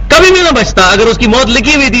جاتا، کبھی بھی نہ بچتا. اگر اس کی موت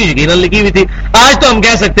لکھی ہوئی تھی، یقیناً لکھی ہوئی تھی. آج تو ہم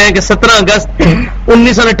کہہ سکتے ہیں کہ 17 اگست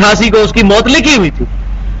 1988 کو اس کی موت لکھی ہوئی تھی.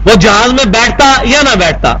 وہ جہاز میں بیٹھتا یا نہ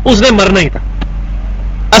بیٹھتا اس نے مرنا ہی تھا.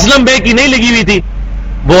 اسلم بے کی نہیں لگی ہوئی تھی،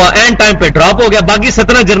 وہ اینڈ ٹائم پہ ڈراپ ہو گیا. باقی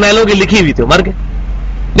 17 جرنیلوں کی لکھی ہوئی تھی، مر گئے.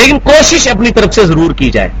 لیکن کوشش اپنی طرف سے ضرور کی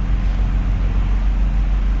جائے.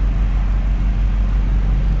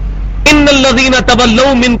 ان الذین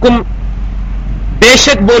تولوا منکم، بے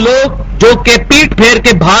شک وہ لوگ جو کہ پیٹ پھیر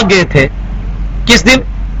کے بھاگ گئے تھے. کس دن؟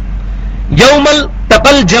 یوم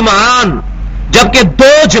التقل جمعان، جبکہ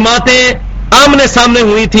دو جماعتیں آمنے سامنے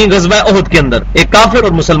ہوئی تھیں غزوہ احد کے اندر، ایک کافر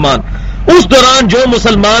اور مسلمان. اس دوران جو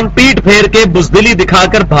مسلمان پیٹ پھیر کے بزدلی دکھا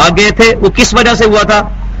کر بھاگ گئے تھے وہ کس وجہ سے ہوا تھا؟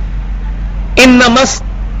 انما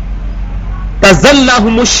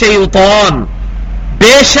استزلهم الشیطان،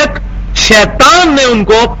 بے شک شیطان نے ان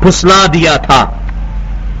کو پھسلا دیا تھا.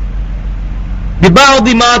 ببعض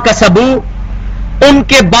ما کسبوا، ان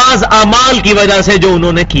کے بعض اعمال کی وجہ سے جو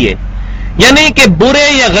انہوں نے کیے. یعنی کہ برے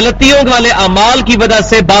یا غلطیوں والے اعمال کی وجہ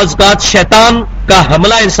سے بعض اوقات شیطان کا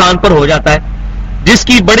حملہ انسان پر ہو جاتا ہے، جس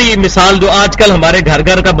کی بڑی مثال جو آج کل ہمارے گھر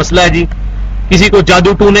گھر کا مسئلہ ہے جی. کسی کو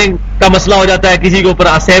جادو ٹونے کا مسئلہ ہو جاتا ہے، کسی کے اوپر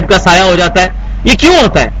عصیب کا سایہ ہو جاتا ہے. یہ کیوں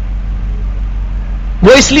ہوتا ہے؟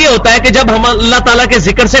 وہ اس لیے ہوتا ہے کہ جب ہم اللہ تعالیٰ کے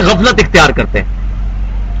ذکر سے غفلت اختیار کرتے ہیں.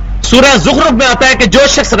 سورہ زخرف میں آتا ہے کہ جو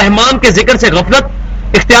شخص رحمان کے ذکر سے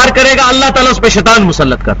غفلت اختیار کرے گا اللہ تعالیٰ اس پہ شیطان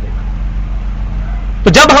مسلط کر دے گا. تو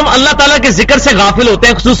جب ہم اللہ تعالیٰ کے ذکر سے غافل ہوتے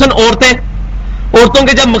ہیں، خصوصاً عورتوں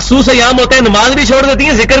کے جب مخصوص ایام ہوتے ہیں نماز بھی چھوڑ دیتی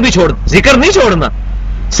ہیں، ذکر نہیں چھوڑنا.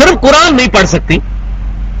 صرف قرآن نہیں پڑھ سکتی،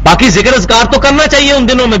 باقی ذکر اذکار تو کرنا چاہیے ان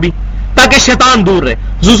دنوں میں بھی تاکہ شیطان دور رہے.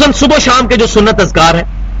 خصوصاً صبح شام کے جو سنت اذکار ہیں،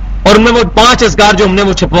 اور ان میں وہ 5 اذکار جو ہم نے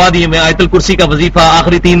وہ چھپوا دیے میں، آیت الکرسی کا وظیفہ،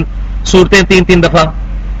 آخری 3 سورتیں 3 دفعہ،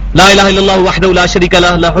 لا الہ الا اللہ وحدہ لا شریک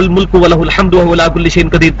لہ لہ الملک ولہ الحمد وہو علی کل شیء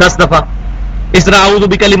قدیر 10 دفعہ. اس طرح اعوذ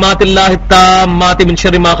بکلمات اللہ التامات من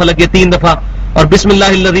شر ما خلق، یہ 3 دفعہ. اور بسم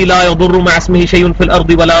اللہ الذی لا یضر مع اسمہ شیء فی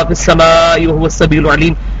الارض ولا فی السماء وهو السمیع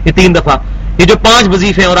العلیم، یہ 3 دفعہ. یہ جو 5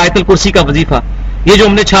 وظیفے اور آیت الکرسی کا وظیفہ، یہ جو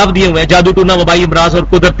ہم نے چھاپ دیے ہوئے ہیں، جادو ٹونا، وبائی امراض اور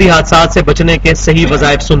قدرتی حادثات سے بچنے کے صحیح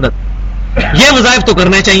وظائف سنت، یہ وظائف تو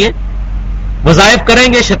کرنے چاہیے. وظائف کریں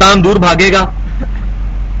گے شیطان دور بھاگے گا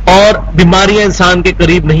اور بیماریاں انسان کے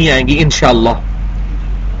قریب نہیں آئیں گی انشاءاللہ.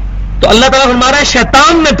 تو اللہ تعالیٰ فرما رہا ہے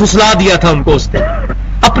شیطان نے پھسلا دیا تھا ان کو اس دن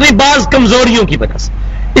اپنی بعض کمزوریوں کی وجہ سے.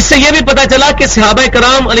 اس سے یہ بھی پتا چلا کہ صحابہ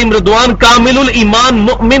کرام علیہم رضوان کامل الایمان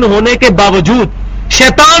مؤمن ہونے کے باوجود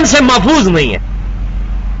شیطان سے محفوظ نہیں ہے.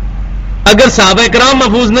 اگر صحابہ کرام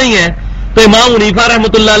محفوظ نہیں ہے تو امام حنیفہ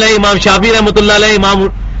رحمۃ اللہ علیہ، امام شافعی رحمۃ اللہ علیہ، امام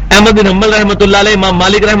احمد بن حنبل رحمۃ اللہ علیہ، امام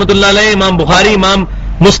مالک رحمۃ اللہ علیہ، امام بخاری، امام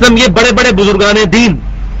مسلم، یہ بڑے بڑے بزرگان دین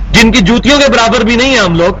جن کی جوتیوں کے برابر بھی نہیں ہیں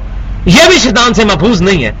ہم لوگ، یہ بھی شیطان سے محفوظ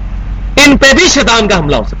نہیں ہے. ان پہ بھی شیطان کا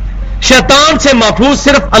حملہ ہو سکتا ہے. شیطان سے محفوظ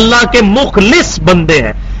صرف اللہ کے مخلص بندے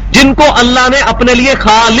ہیں جن کو اللہ نے اپنے لیے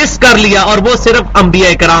خالص کر لیا، اور وہ صرف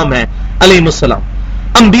انبیاء کرام ہیں علیہم السلام.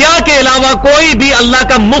 انبیاء کے علاوہ کوئی بھی اللہ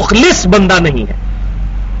کا مخلص بندہ نہیں ہے.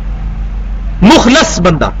 مخلص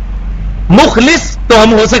بندہ، مخلص تو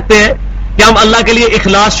ہم ہو سکتے ہیں کہ ہم اللہ کے لیے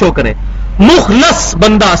اخلاص شو کریں، مخلص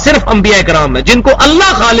بندہ صرف انبیاء کرام ہے جن کو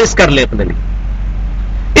اللہ خالص کر لے اپنے لیے.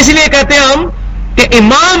 اس لیے کہتے ہیں ہم کہ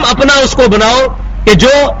امام اپنا اس کو بناؤ کہ جو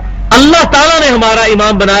اللہ تعالیٰ نے ہمارا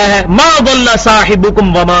امام بنایا ہے. ما ضل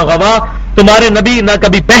صاحبکم وما غوا، تمہارے نبی نہ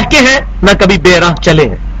کبھی بہکے ہیں نہ کبھی بے راہ چلے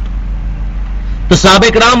ہیں. تو صحابہ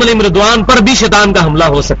کرام علیہم رضوان پر بھی شیطان کا حملہ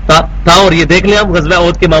ہو سکتا تھا، اور یہ دیکھ لیں ہم غزوہ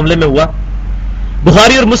احد کے معاملے میں ہوا.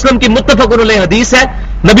 بخاری اور مسلم کی متفق علیہ حدیث ہے،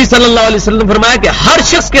 نبی صلی اللہ علیہ وسلم نے فرمایا کہ ہر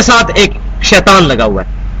شخص کے ساتھ ایک شیطان لگا ہوا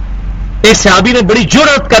ہے. ایک صحابی نے بڑی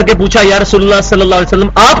جرأت کر کے پوچھا یا رسول اللہ صلی اللہ علیہ وسلم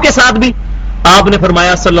آپ کے ساتھ بھی؟ آپ نے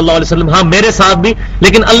فرمایا صلی اللہ علیہ وسلم ہاں میرے ساتھ بھی،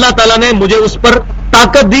 لیکن اللہ تعالیٰ نے مجھے اس پر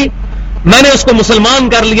طاقت دی، میں نے اس کو مسلمان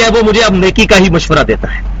کر لیا ہے، وہ مجھے اب نیکی کا ہی مشورہ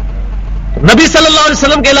دیتا ہے. نبی صلی اللہ علیہ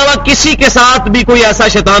وسلم کے علاوہ کسی کے ساتھ بھی کوئی ایسا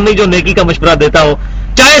شیطان نہیں جو نیکی کا مشورہ دیتا ہو،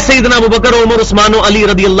 چاہے سیدنا ابوبکر، عمر، عثمان و علی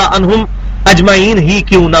رضی اللہ عنہم اجمعین ہی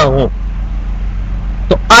کیوں نہ ہو.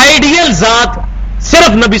 تو آئیڈیل ذات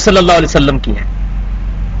صرف نبی صلی اللہ علیہ وسلم کی ہے.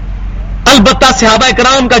 البتہ صحابہ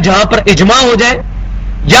کرام کا جہاں پر اجماع ہو جائے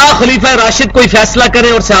یا خلیفہ راشد کوئی فیصلہ کرے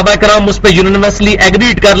اور صحابہ کرام اس پہ یونیورسلی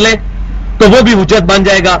ایگریڈ کر لیں تو وہ بھی حجت بن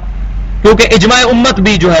جائے گا، کیونکہ اجماع امت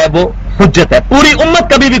بھی جو ہے وہ حجت ہے. پوری امت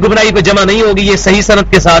کبھی بھی گمراہی پہ جمع نہیں ہوگی. یہ صحیح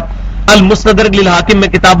سند کے ساتھ المستدرک للحاکم میں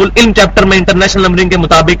کتاب العلم چیپٹر میں انٹرنیشنل نمبرنگ کے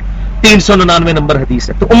مطابق 399 نمبر حدیث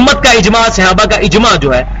ہے. تو امت کا اجماع، صحابہ کا اجماع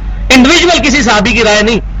جو ہے، انڈیویجول کسی صحابی کی رائے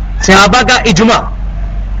نہیں، صحابہ کا اجماع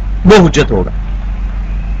وہ حجت ہوگا.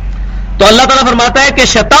 تو اللہ تعالیٰ فرماتا ہے کہ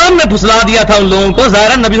شیطان نے پھسلا دیا تھا ان لوگوں کو.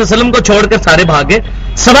 ظاہر نبی صلی اللہ علیہ وسلم کو چھوڑ کر سارے بھاگے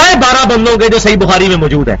سوائے 12 بندوں کے جو صحیح بخاری میں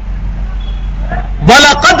موجود ہے.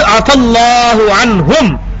 وَلَقَدْ عَفَى اللَّهُ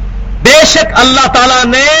عَنْهُمْ، بے شک اللہ تعالیٰ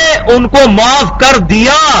نے ان کو معاف کر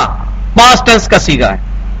دیا. پاسٹ ٹینس کا صیغہ ہے،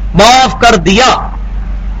 معاف کر دیا.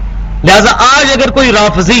 لہذا آج اگر کوئی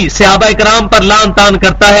رافضی صحابہ کرام پر لعن طعن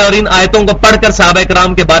کرتا ہے اور ان آیتوں کو پڑھ کر صحابہ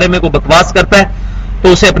کرام کے بارے میں کوئی بکواس کرتا ہے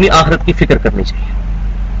تو اسے اپنی آخرت کی فکر کرنی چاہیے.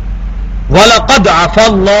 وَلَقَدْ عَفَى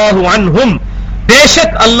اللَّهُ عَنْهُمْ، بے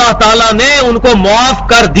شک اللہ تعالیٰ نے ان کو معاف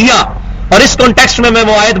کر دیا. اور اس کانٹیکسٹ میں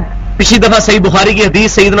وہ آیت پچھلی دفعہ صحیح بخاری کی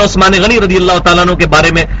حدیث سیدنا عثمان غنی رضی اللہ تعالیٰ عنہ کے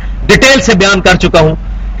بارے میں ڈیٹیل سے بیان کر چکا ہوں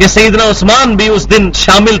کہ سیدنا عثمان بھی اس دن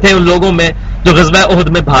شامل تھے ان لوگوں میں جو غزوہ احد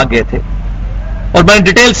میں بھاگ گئے تھے، اور میں نے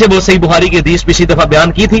ڈیٹیل سے وہ صحیح بخاری کی حدیث پچھلی دفعہ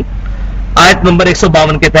بیان کی تھی آیت نمبر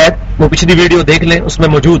 152 کے تحت. وہ پچھلی ویڈیو دیکھ لیں، اس میں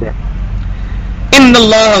موجود ہے. ان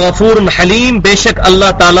اللہ غفور حلیم، بے شک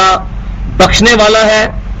اللہ تعالیٰ بخشنے والا ہے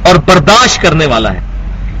اور برداشت کرنے والا ہے.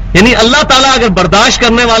 یعنی اللہ تعالیٰ اگر برداشت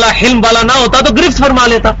کرنے والا، حلم والا نہ ہوتا تو گرفت فرما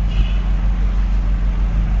لیتا.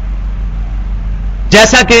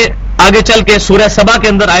 جیسا کہ آگے چل کے سورہ سبا کے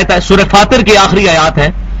اندر آیت ہے، سورہ فاطر کی آخری آیات ہے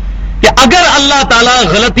کہ اگر اللہ تعالیٰ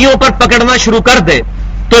غلطیوں پر پکڑنا شروع کر دے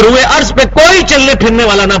تو روئے عرض پہ کوئی چلنے پھرنے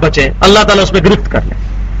والا نہ بچے، اللہ تعالیٰ اس پہ گرفت کر لے.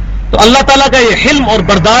 تو اللہ تعالیٰ کا یہ حلم اور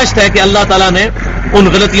برداشت ہے کہ اللہ تعالیٰ نے ان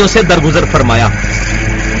غلطیوں سے درگزر فرمایا.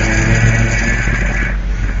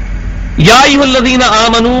 یا ایھا الذین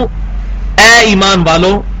آمنو، اے ایمان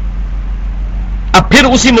والو. اب پھر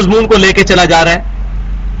اسی مضمون کو لے کے چلا جا رہا ہے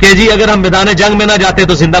کہ جی اگر ہم میدان جنگ میں نہ جاتے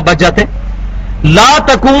تو زندہ بچ جاتے. لا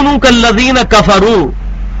تکونوا کالذین کفروا،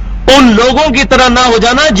 ان لوگوں کی طرح نہ ہو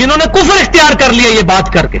جانا جنہوں نے کفر اختیار کر لیا یہ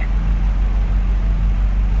بات کر کے.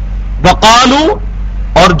 وقالوا،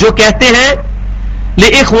 اور جو کہتے ہیں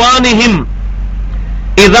لإخوانہم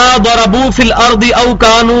اذا ضربوا فی الارض او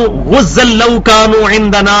کانوا غزا لو کانوا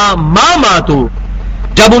عندنا ما ماتوا،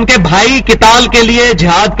 جب ان کے بھائی قتال کے لیے،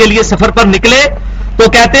 جہاد کے لیے سفر پر نکلے تو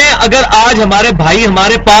کہتے ہیں اگر آج ہمارے بھائی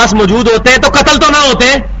ہمارے پاس موجود ہوتے تو قتل تو نہ ہوتے،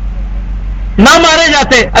 نہ مارے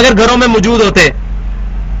جاتے اگر گھروں میں موجود ہوتے.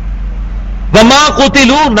 وما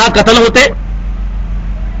قتلوا، نہ قتل ہوتے.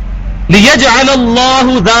 لیجعل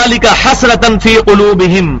اللہ ذلک حسرۃ فی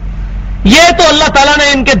قلوبہم، یہ تو اللہ تعالیٰ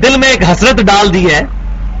نے ان کے دل میں ایک حسرت ڈال دی ہے.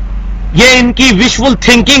 یہ ان کی وشفل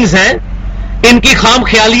تھنکنگز ہیں، ان کی خام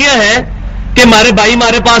خیالیاں ہیں کہ ہمارے بھائی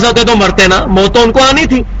ہمارے پاس ہوتے تو مرتے نا. موت تو ان کو آنی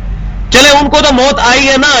تھی، چلے ان کو تو موت آئی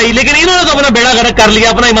ہے نہ آئی، لیکن انہوں نے تو اپنا بیڑا غرق کر لیا،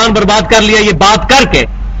 اپنا ایمان برباد کر لیا یہ بات کر کے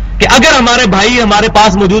کہ اگر ہمارے بھائی ہمارے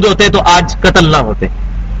پاس موجود ہوتے تو آج قتل نہ ہوتے.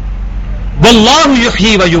 واللہ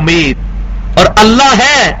یحیی و یمیت, اور اللہ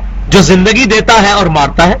ہے جو زندگی دیتا ہے اور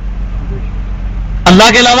مارتا ہے.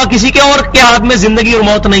 اللہ کے علاوہ کسی کے اور کے ہاتھ میں زندگی اور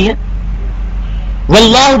موت نہیں ہے.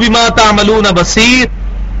 واللہ بما تعملون بصیر,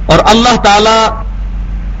 اور اللہ تعالی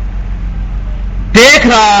دیکھ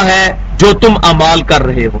رہا ہے جو تم اعمال کر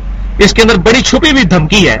رہے ہو. اس کے اندر بڑی چھپی ہوئی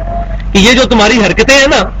دھمکی ہے کہ یہ جو تمہاری حرکتیں ہیں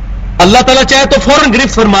نا, اللہ تعالیٰ چاہے تو فوراً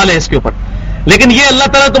گرفت فرما لے اس کے اوپر, لیکن یہ اللہ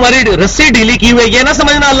تعالیٰ تمہاری رسی ڈھیلی کی ہوئی, یہ نہ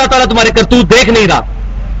سمجھنا اللہ تعالیٰ تمہارے کرتوت دیکھ نہیں رہا,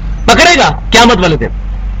 پکڑے گا قیامت والے دن.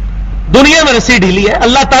 دنیا میں رسی ڈھیلی ہے,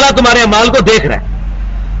 اللہ تعالیٰ تمہارے اعمال کو دیکھ رہا ہے.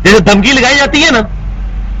 جیسے دھمکی لگائی جاتی ہے نا,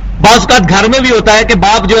 بعض اوقات گھر میں بھی ہوتا ہے کہ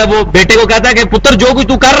باپ جو ہے وہ بیٹے کو کہتا ہے کہ پتر جو کچھ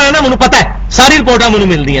تو کر رہا ہے نا مجھے پتا ہے, ساری رپورٹاں مجھے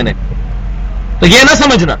مل دی ہیں, تو یہ نہ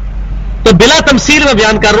سمجھنا. تو بلا تمثیل میں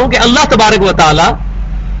بیان کر رہا ہوں کہ اللہ تبارک و تعالی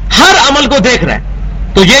ہر عمل کو دیکھ رہا ہے.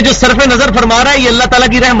 تو یہ جو صرف نظر فرما رہا ہے یہ اللہ تعالیٰ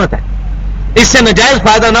کی رحمت ہے, اس سے ناجائز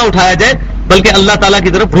فائدہ نہ اٹھایا جائے بلکہ اللہ تعالیٰ کی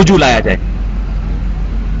طرف رجوع لایا جائے.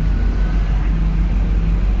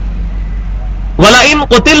 وَلَئِن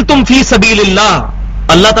قُتِلْتُمْ فِي سَبِيلِ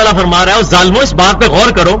اللَّهِ, اللہ تعالیٰ فرما رہا ہے ظالموں اس بات پہ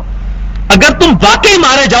غور کرو, اگر تم واقعی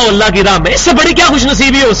مارے جاؤ اللہ کی راہ میں, اس سے بڑی کیا خوش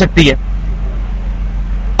نصیبی ہو سکتی ہے.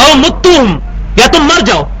 او متم, یا تم مر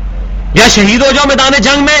جاؤ, یا شہید ہو جاؤ میدان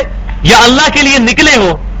جنگ میں, یا اللہ کے لیے نکلے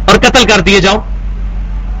ہو اور قتل کر دیے جاؤ.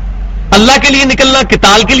 اللہ کے لیے نکلنا,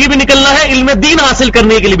 قتال کے لیے بھی نکلنا ہے, علم دین حاصل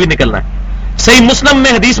کرنے کے لیے بھی نکلنا ہے. صحیح مسلم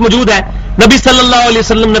میں حدیث موجود ہے, نبی صلی اللہ علیہ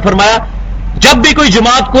وسلم نے فرمایا جب بھی کوئی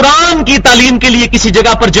جماعت قرآن کی تعلیم کے لیے کسی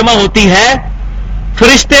جگہ پر جمع ہوتی ہے,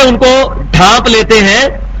 فرشتے ان کو ڈھانپ لیتے ہیں,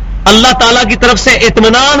 اللہ تعالیٰ کی طرف سے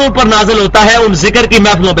اطمینان ان پر نازل ہوتا ہے ان ذکر کی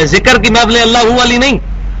محفلوں پہ. ذکر کی محفلیں اللہ والی نہیں,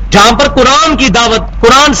 جہاں پر قرآن کی دعوت,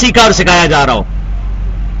 قرآن سیکھا اور سکھایا جا رہا ہو.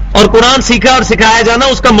 اور قرآن سیکھا اور سکھایا جانا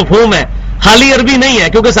اس کا مفہوم ہے, خالی عربی نہیں ہے,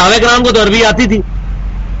 کیونکہ صحابہ کرام کو تو عربی آتی تھی,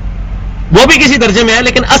 وہ بھی کسی درجے میں ہے,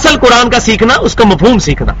 لیکن اصل قرآن کا سیکھنا, اس کا مفہوم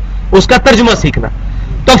سیکھنا, اس کا ترجمہ سیکھنا.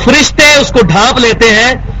 تو فرشتے اس کو ڈھانپ لیتے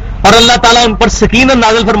ہیں اور اللہ تعالیٰ ان پر سکینت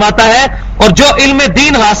نازل فرماتا ہے, اور جو علم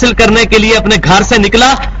دین حاصل کرنے کے لیے اپنے گھر سے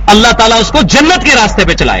نکلا اللہ تعالیٰ اس کو جنت کے راستے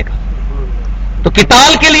پہ چلائے گا. تو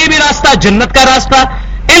قتال کے لیے بھی راستہ جنت کا راستہ,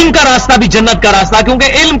 علم کا راستہ بھی جنت کا راستہ,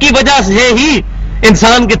 کیونکہ علم کی وجہ سے ہی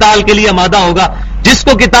انسان قتال کے لیے آمادہ ہوگا. جس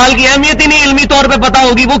کو قتال کی اہمیت ہی نہیں علمی طور پہ پتا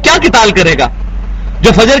ہوگی وہ کیا قتال کرے گا.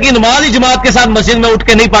 جو فجر کی نماز ہی جماعت کے ساتھ مسجد میں اٹھ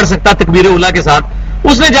کے نہیں پڑھ سکتا تکبیر اولا کے ساتھ,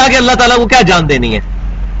 اس نے جا کے اللہ تعالیٰ کو کیا جان دینی ہے.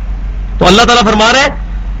 تو اللہ تعالیٰ فرما رہے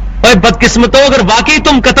اے بدقسمتوں, اگر واقعی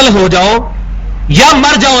تم قتل ہو جاؤ یا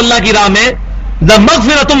مر جاؤ اللہ کی راہ میں,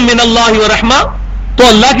 لَمَغْفِرَةٌ مِّنَ اللَّهِ وَرَحْمَةٌ, تو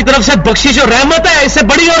اللہ کی طرف سے بخشش اور رحمت ہے. اس سے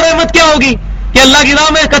بڑی اور رحمت کیا ہوگی کہ اللہ کی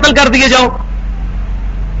راہ میں قتل کر دیے جاؤ.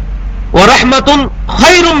 وَرَحْمَةٌ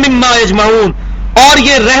خَيْرٌ مِّمَّا يَجْمَعُونَ, اور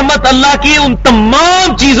یہ رحمت اللہ کی ان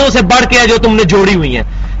تمام چیزوں سے بڑھ کے ہے جو تم نے جوڑی ہوئی ہیں.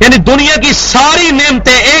 یعنی دنیا کی ساری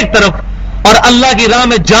نعمتیں ایک طرف اور اللہ کی راہ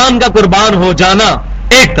میں جان کا قربان ہو جانا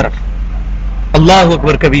ایک طرف. اللہ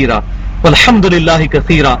اکبر کبیرہ والحمد للہ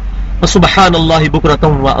کثیرہ وسبحان اللہ بکرۃ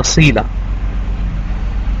واصیلا.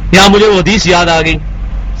 یہاں مجھے وہ حدیث یاد آ گئی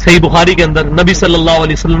صحیح بخاری کے اندر, نبی صلی اللہ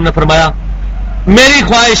علیہ وسلم نے فرمایا میری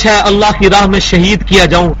خواہش ہے اللہ کی راہ میں شہید کیا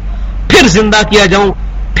جاؤں, پھر زندہ کیا جاؤں,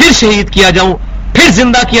 پھر شہید کیا جاؤں, پھر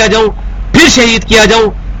زندہ کیا جاؤں, پھر شہید کیا جاؤں,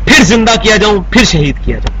 پھر زندہ کیا جاؤں, پھر شہید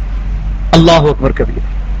کیا جاؤں. اللہ اکبر کبیر.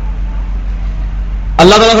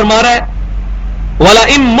 اللہ تعالیٰ فرما رہا ہے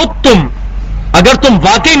وَلَئِن مُتُّمْ, اگر تم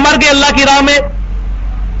واقعی مر گئے اللہ کی راہ میں,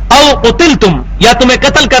 او قتلتم, یا تمہیں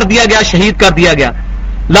قتل کر دیا گیا, شہید کر دیا گیا,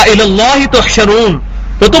 لا الی اللہ تحشرون,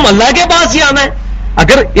 تو تم اللہ کے پاس ہی آنا ہے.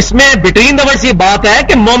 اگر اس میں بٹوین دا ورڈز یہ بات ہے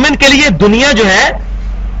کہ مومن کے لیے دنیا جو ہے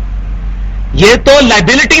یہ تو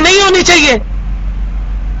لائبلٹی نہیں ہونی چاہیے,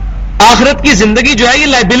 آخرت کی زندگی جو ہے یہ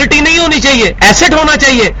لائبلٹی نہیں ہونی چاہیے, ایسٹ ہونا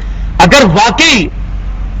چاہیے. اگر واقعی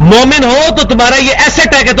مومن ہو تو تمہارا یہ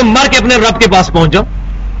ایسٹ ہے کہ تم مر کے اپنے رب کے پاس پہنچ جاؤ.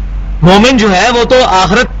 مومن جو ہے وہ تو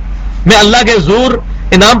آخرت میں اللہ کے حضور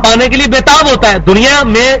انعام پانے کے لیے بےتاب ہوتا ہے. دنیا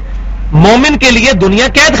میں مومن کے لیے دنیا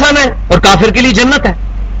قید خانہ ہے اور کافر کے لیے جنت ہے.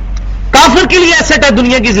 کافر کے لیے ایسٹ ہے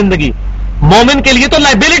دنیا کی زندگی, مومن کے لیے تو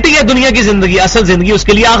لائبلٹی ہے دنیا کی زندگی, اصل زندگی اس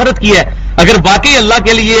کے لیے آخرت کی ہے. اگر واقعی اللہ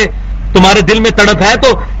کے لیے تمہارے دل میں تڑپ ہے تو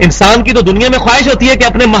انسان کی تو دنیا میں خواہش ہوتی ہے کہ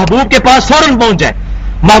اپنے محبوب کے پاس فوراً پہنچ جائے,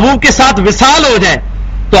 محبوب کے ساتھ وصال ہو جائے.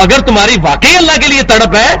 تو اگر تمہاری واقعی اللہ کے لیے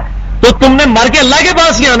تڑپ ہے تو تم نے مر کے اللہ کے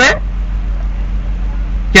پاس ہی آنا ہے.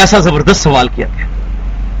 کیسا زبردست سوال کیا گیا,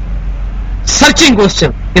 سرچنگ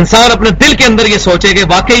کوسچن. انسان اپنے دل کے اندر یہ سوچے کہ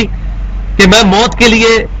واقعی کہ میں موت کے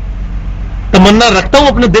لیے تمنا رکھتا ہوں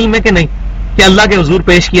اپنے دل میں کہ نہیں, کہ اللہ کے حضور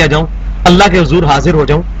پیش کیا جاؤں, اللہ کے حضور حاضر ہو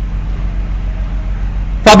جاؤں.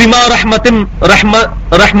 فَبِمَا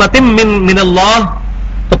رَحْمَةٍ مِّن اللَّهِ,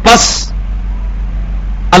 تو پس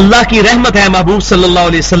اللہ کی رحمت ہے محبوب صلی اللہ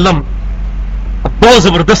علیہ وسلم. بہت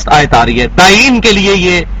زبردست آیت آ رہی ہے. دائین کے لیے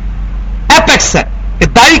یہ ایپیکس ہے کہ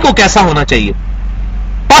دائی کو کیسا ہونا چاہیے.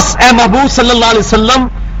 بس اے محبوب صلی اللہ علیہ وسلم,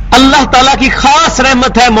 اللہ تعالیٰ کی خاص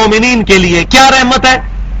رحمت ہے مومنین کے لیے. کیا رحمت ہے؟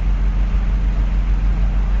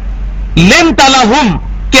 لنت لہم,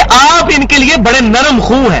 کہ آپ ان کے لیے بڑے نرم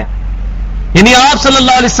خو ہیں. یعنی آپ صلی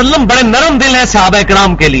اللہ علیہ وسلم بڑے نرم دل ہیں صحابہ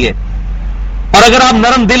کرام کے لیے. اور اگر آپ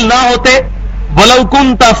نرم دل نہ ہوتے, وَلَوْ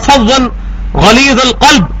كُنْتَ فَظًّا غَلِيظَ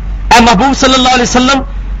الْقَلْبِ, اے محبوب صلی اللہ علیہ وسلم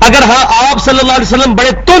اگر آپ صلی اللہ علیہ وسلم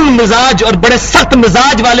بڑے تند مزاج اور بڑے سخت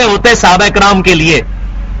مزاج والے ہوتے صحابہ کرام کے لیے,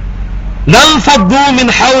 لَنْفَضُّوا مِنْ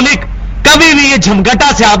حَوْلِكَ, کبھی بھی یہ جھمگٹا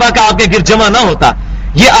صحابہ کا آپ کے گرد جمع نہ ہوتا.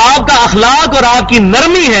 یہ آپ کا اخلاق اور آپ کی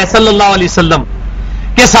نرمی ہے صلی اللہ علیہ وسلم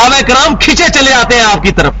کہ صحابہ کرام کھینچے چلے آتے ہیں آپ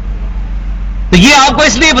کی طرف. تو یہ آپ کو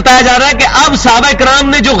اس لیے بتایا جا رہا ہے کہ اب صحابہ کرام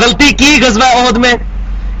نے جو غلطی کی غزوہ احد میں,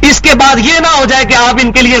 اس کے بعد یہ نہ ہو جائے کہ آپ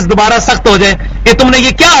ان کے لیے دوبارہ سخت ہو جائے کہ تم نے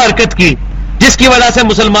یہ کیا حرکت کی جس کی وجہ سے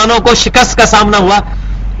مسلمانوں کو شکست کا سامنا ہوا.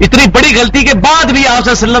 اتنی بڑی غلطی کے بعد بھی آپ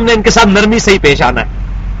صلی اللہ علیہ وسلم نے ان کے ساتھ نرمی سے ہی پیش آنا ہے.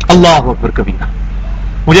 اللہ اکبر کبیرہ.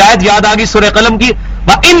 مجھے آیت یاد آ گئی سورہ قلم کی,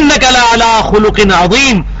 وَإِنَّكَ لَعَلَىٰ خُلُقٍ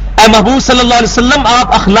عَظِيمٍ, اے محبوب صلی اللہ علیہ وسلم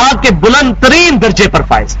آپ اخلاق کے بلند ترین درجے پر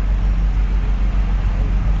فائز.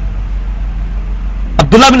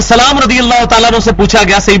 عبداللہ بن سلام رضی اللہ تعالیٰ عنہ سے پوچھا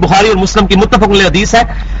گیا, صحیح بخاری اور مسلم کی متفق علیہ حدیث ہے,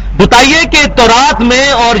 بتائیے کہ تورات میں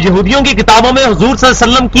اور یہودیوں کی کتابوں میں حضور صلی اللہ علیہ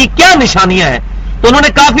وسلم کی کیا نشانیاں ہیں؟ تو انہوں نے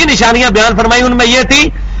کافی نشانیاں بیان فرمائی. ان میں یہ تھی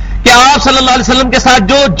کہ آپ صلی اللہ علیہ وسلم کے ساتھ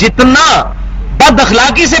جو جتنا بد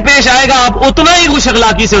اخلاقی سے پیش آئے گا آپ اتنا ہی خوش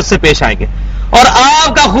اخلاقی سے اس سے پیش آئیں گے, اور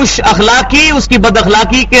آپ کا خوش اخلاقی اس کی بد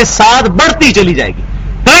اخلاقی کے ساتھ بڑھتی چلی جائے گی,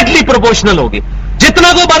 ڈائریکٹلی پروپورشنل ہوگی.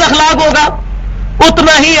 جتنا کو بد اخلاق ہوگا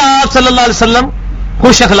اتنا ہی آپ صلی اللہ علیہ وسلم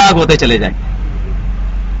خوش اخلاق ہوتے چلے جائیں گے.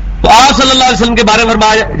 تو آپ صلی اللہ علیہ وسلم کے بارے میں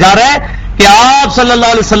فرمایا جا رہا ہے کہ آپ صلی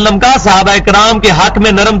اللہ علیہ وسلم کا صحابہ کرام کے حق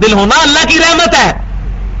میں نرم دل ہونا اللہ کی رحمت ہے.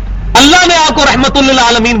 اللہ نے آپ کو رحمت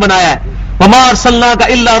للعالمین بنایا ہے. وَمَا أَرْسَلْنَاكَ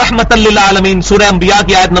إِلَّا رَحْمَةً لِّلْعَالَمِينَ, سورہ انبیاء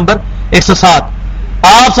کی آیت نمبر 107.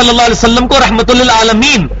 آپ صلی اللہ علیہ وسلم کو رحمت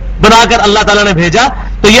للعالمین بنا کر اللہ تعالیٰ نے بھیجا.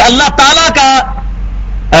 تو یہ اللہ تعالیٰ کا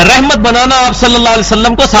رحمت بنانا آپ صلی اللہ علیہ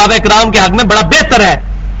وسلم کو صحابہ کرام کے حق میں بڑا بہتر ہے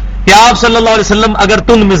کہ آپ صلی اللہ علیہ وسلم اگر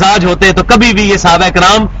تند مزاج ہوتے تو کبھی بھی یہ صحابہ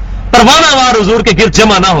کرام پروانہ وار حضور کے گرد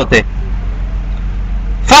جمع نہ ہوتے.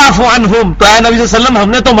 فَاعْفُ عَنْهُمْ, تو اے نبی صلی اللہ علیہ وسلم ہم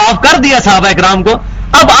نے تو معاف کر دیا صحابہ کرام کو,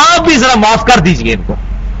 اب آپ بھی ذرا معاف کر دیجئے ان کو.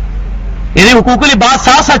 یعنی حقوق العباد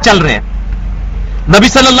ساتھ ساتھ چل رہے ہیں. نبی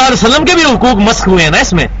صلی اللہ علیہ وسلم کے بھی حقوق مسخ ہوئے ہیں نا,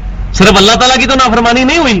 اس میں صرف اللہ تعالیٰ کی تو نافرمانی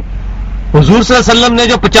نہیں ہوئی. حضور صلی اللہ علیہ وسلم نے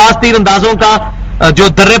جو 50 تیر اندازوں کا جو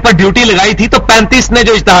درے پر ڈیوٹی لگائی تھی, تو 35 نے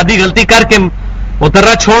جو اجتہادی غلطی کر کے وہ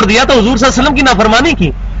درہ چھوڑ دیا, تو حضور صلی اللہ علیہ وسلم کی نافرمانی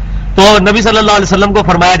کی. تو نبی صلی اللہ علیہ وسلم کو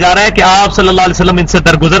فرمایا جا رہا ہے کہ آپ صلی اللہ علیہ وسلم ان سے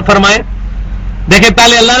درگزر فرمائیں. دیکھیں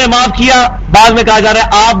پہلے اللہ نے معاف کیا, بعد میں کہا جا رہا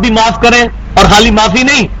ہے آپ بھی معاف کریں, اور خالی معافی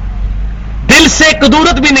نہیں, دل سے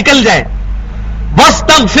کدورت بھی نکل جائے.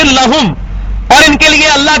 وَاسْتَغْفِرْ لَهُمْ, اور ان کے لیے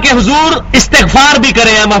اللہ کے حضور استغفار بھی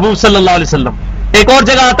کریں اے محبوب صلی اللہ علیہ وسلم. ایک اور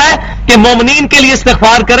جگہ آتا ہے کہ مومنین کے لیے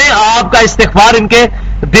استغفار کریں, آپ کا استغفار ان کے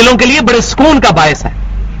دلوں کے لیے بڑے سکون کا باعث ہے.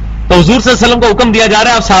 تو حضور صلی اللہ علیہ وسلم کو حکم دیا جا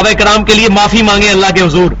رہا ہے آپ صحابہ کرام کے لیے معافی مانگیں اللہ کے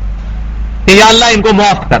حضور کہ یا اللہ ان کو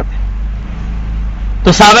معاف کر دے.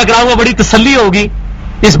 تو صحابہ کرام کو بڑی تسلی ہوگی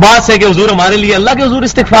اس بات سے کہ حضور ہمارے لیے اللہ کے حضور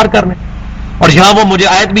استغفار کرنے. اور یہاں وہ مجھے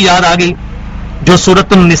آیت بھی یاد آ گئی جو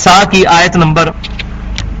سورۃ النساء کی آیت نمبر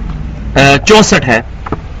 64 ہے,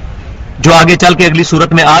 جو آگے چل کے اگلی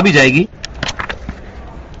سورت میں آ بھی جائے گی.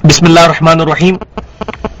 بسم اللہ الرحمن الرحیم.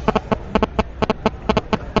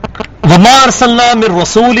 وَمَا أَرْسَلْنَا مِن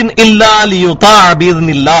رَّسُولٍ إِلَّا لِيُطَاعَ بِإِذْنِ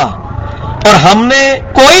اللَّهِ, اور ہم نے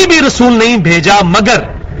کوئی بھی رسول نہیں بھیجا مگر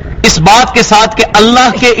اس بات کے ساتھ کہ اللہ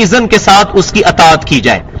کے اذن کے ساتھ اس کی اطاعت کی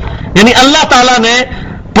جائے. یعنی اللہ تعالیٰ نے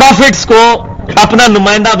پروفٹس کو اپنا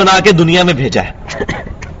نمائندہ بنا کے دنیا میں بھیجا ہے,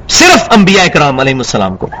 صرف انبیاء کرام علیہ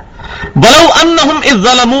السلام کو. وَلَوْ أَنَّهُمْ إِذْ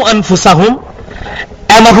ظَلَمُوا أَنفُسَهُمْ,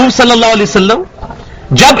 اے محبوب صلی اللہ علیہ وسلم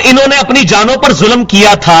جب انہوں نے اپنی جانوں پر ظلم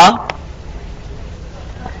کیا تھا.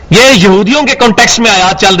 یہ یہودیوں کے کانٹیکسٹ میں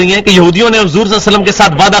آیات چل رہی ہیں کہ یہودیوں نے حضور صلی اللہ علیہ وسلم کے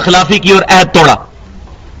ساتھ وعدہ خلافی کی اور عہد توڑا.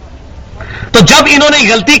 تو جب انہوں نے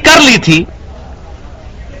غلطی کر لی تھی,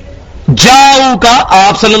 جاؤ کا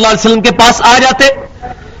آپ صلی اللہ علیہ وسلم کے پاس آ جاتے,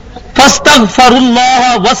 فاستغفر اللہ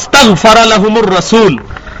واستغفر لهم الرسول,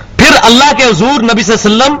 پھر اللہ کے حضور نبی صلی اللہ علیہ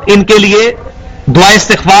وسلم ان کے لیے دعائے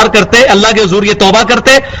استغفار کرتے, اللہ کے حضور یہ توبہ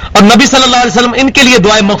کرتے, اور نبی صلی اللہ علیہ وسلم ان کے لیے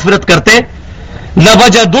دعائے مغفرت کرتے.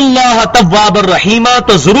 لوجد اللہ تواب الرحیم,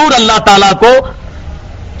 تو ضرور اللہ تعالیٰ کو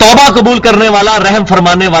توبہ قبول کرنے والا رحم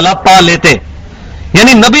فرمانے والا پا لیتے.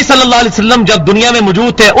 یعنی نبی صلی اللہ علیہ وسلم جب دنیا میں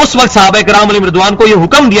موجود تھے اس وقت صحابہ کرام علیہ رضوان کو یہ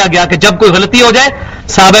حکم دیا گیا کہ جب کوئی غلطی ہو جائے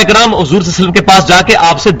صحابہ کرام حضور صلی اللہ علیہ وسلم کے پاس جا کے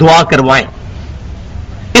آپ سے دعا کروائیں.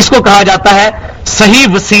 اس کو کہا جاتا ہے صحیح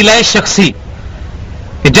وسیلہ شخصی،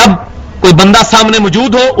 کہ جب کوئی بندہ سامنے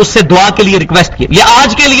موجود ہو اس سے دعا کے لیے ریکویسٹ کی. یہ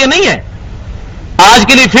آج کے لیے نہیں ہے، آج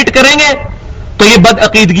کے لیے فٹ کریں گے تو یہ بد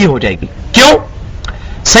عقیدگی ہو جائے گی. کیوں؟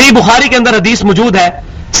 صحیح بخاری کے اندر حدیث موجود ہے،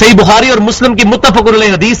 صحیح بخاری اور مسلم کی متفق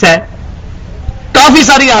علیہ حدیث ہے. کافی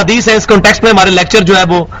ساری حدیث ہے، اس کانٹیکسٹ میں ہمارے لیکچر جو ہے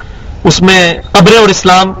وہ اس میں قبر اور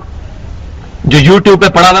اسلام جو یوٹیوب پہ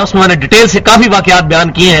پڑا ہوا ہے اس میں نے ڈیٹیل سے کافی واقعات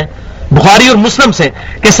بیان کیے ہیں بخاری اور مسلم سے،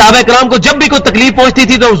 کہ صحابہ کرام کو جب بھی کوئی تکلیف پہنچتی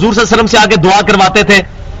تھی تو حضور صلی اللہ علیہ وسلم سے آ کے دعا کرواتے تھے.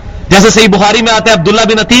 جیسے صحیح بخاری میں آتا ہے عبداللہ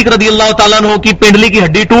بن عتیق رضی اللہ تعالیٰ عنہ کی پنڈلی کی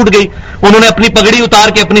ہڈی ٹوٹ گئی، انہوں نے اپنی پگڑی اتار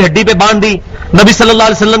کے اپنی ہڈی پہ باندھ دی. نبی صلی اللہ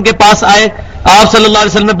علیہ وسلم کے پاس آئے، آپ صلی اللہ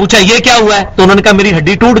علیہ وسلم نے پوچھا یہ کیا ہوا ہے؟ تو انہوں نے کہا میری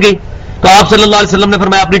ہڈی ٹوٹ گئی. تو آپ صلی اللہ علیہ وسلم نے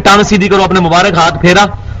فرمایا اپنی ٹانگ سیدھی کرو، اپنے مبارک ہاتھ پھیرا،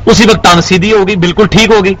 اسی وقت ٹانگ سیدھی ہوگی، بالکل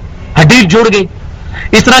ٹھیک ہوگی، ہڈی جڑ گئی.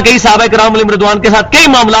 اس طرح کئی صحابہ کرام علیہم رضوان کے ساتھ کئی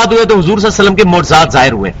معاملات ہوئے تو حضور صلی اللہ علیہ وسلم کے معجزات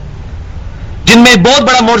ظاہر ہوئے، جن میں ایک بہت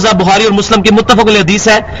بڑا معجزہ بخاری اور مسلم کی متفق علیہ حدیث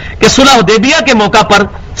ہے کہ صلح حدیبیہ کے موقع پر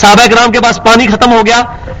صحابہ کرام کے پاس پانی ختم ہو گیا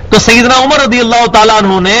تو سیدنا عمر رضی اللہ تعالیٰ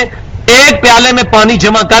عنہ نے ایک پیالے میں پانی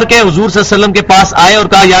جمع کر کے حضور صلی اللہ علیہ وسلم کے پاس آئے اور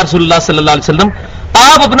کہا یا رسول اللہ صلی اللہ علیہ وسلم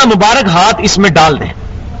آپ اپنا مبارک ہاتھ اس میں ڈال دیں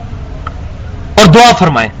اور دعا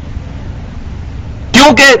فرمائیں.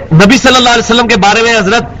 کیونکہ نبی صلی اللہ علیہ وسلم کے بارے میں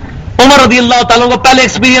حضرت عمر رضی اللہ تعالیٰ کو پہلے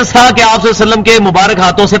ایکسپیرینس تھا کہ آپ صلی اللہ علیہ وسلم کے مبارک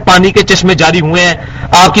ہاتھوں سے پانی کے چشمے جاری ہوئے ہیں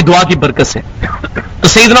آپ کی دعا کی برکت سے. تو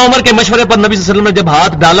سیدنا عمر کے مشورے پر نبی صلی اللہ علیہ وسلم نے جب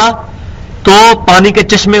ہاتھ ڈالا تو پانی کے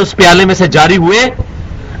چشمے اس پیالے میں سے جاری ہوئے.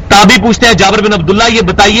 تابعی پوچھتے ہیں جابر بن عبداللہ یہ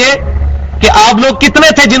بتائیے کہ آپ لوگ کتنے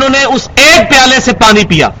تھے جنہوں نے اس ایک پیالے سے پانی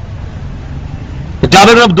پیا؟ تو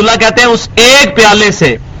جابر بن عبداللہ کہتے ہیں اس ایک پیالے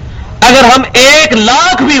سے اگر ہم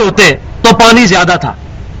 1,00,000 بھی ہوتے تو پانی زیادہ تھا.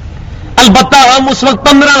 البتہ ہم اس وقت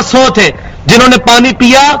 1,500 تھے جنہوں نے پانی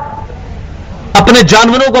پیا، اپنے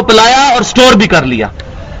جانوروں کو پلایا اور سٹور بھی کر لیا،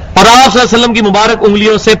 اور آپ صلی اللہ علیہ وسلم کی مبارک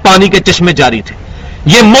انگلیوں سے پانی کے چشمے جاری تھے.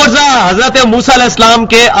 یہ معجزہ حضرت موسیٰ علیہ السلام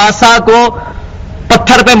کے عصا کو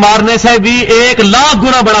پتھر پہ مارنے سے بھی 1,00,000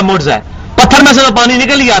 گنا بڑا معجزہ ہے. پتھر میں سے تو پانی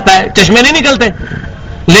نکل ہی آتا ہے، چشمے نہیں نکلتے،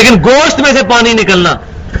 لیکن گوشت میں سے پانی نکلنا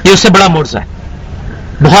یہ اس سے بڑا معجزہ ہے.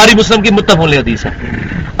 بخاری مسلم کی متفق علیہ حدیث ہے.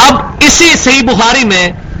 اب اسی صحیح بخاری میں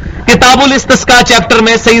کتاب الاستسقاء چیپٹر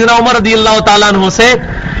میں سیدنا عمر رضی اللہ تعالیٰ عنہ سے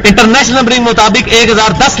انٹرنیشنل نمبرنگ مطابق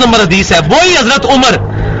 1010 نمبر حدیث ہے. وہی حضرت عمر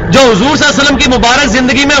جو حضور صلی اللہ علیہ وسلم کی مبارک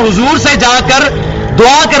زندگی میں حضور سے جا کر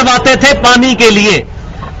دعا کرواتے تھے پانی کے لیے،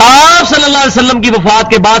 آپ صلی اللہ علیہ وسلم کی وفات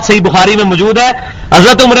کے بعد صحیح بخاری میں موجود ہے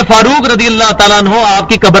حضرت عمر فاروق رضی اللہ تعالیٰ عنہ آپ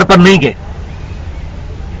کی قبر پر نہیں گئے،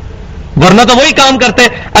 ورنہ تو وہی کام کرتے.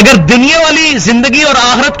 اگر دنیا والی زندگی اور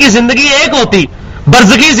آخرت کی زندگی ایک ہوتی،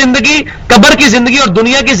 برزخی زندگی، قبر کی زندگی اور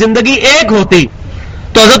دنیا کی زندگی ایک ہوتی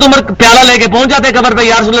تو حضرت عمر پیالہ لے کے پہنچ جاتے قبر پہ،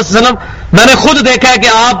 یا رسول اللہ صلی اللہ علیہ وسلم میں نے خود دیکھا ہے کہ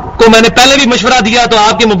آپ کو میں نے پہلے بھی مشورہ دیا تو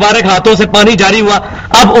آپ کے مبارک ہاتھوں سے پانی جاری ہوا،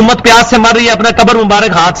 اب امت پیاس سے مر رہی ہے، اپنا قبر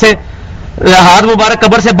مبارک ہاتھ مبارک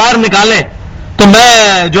قبر سے باہر نکالیں تو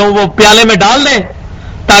میں جو وہ پیالے میں ڈال دیں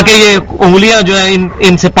تاکہ یہ انگلیاں جو ہیں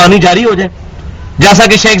ان سے پانی جاری ہو جائے. جیسا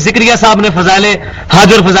کہ شیخ ذکریہ صاحب نے فضائل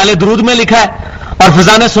حج اور فضائل درود میں لکھا ہے، اور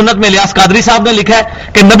فضان سنت میں الیاس قادری صاحب نے لکھا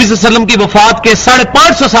ہے کہ نبی صلی اللہ علیہ وسلم کی وفات کے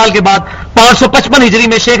 550 سال کے بعد 555 ہجری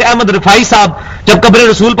میں شیخ احمد رفائی صاحب جب قبر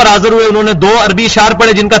رسول پر حاضر ہوئے انہوں نے 2 عربی اشعار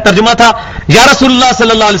پڑھے جن کا ترجمہ تھا یا رسول اللہ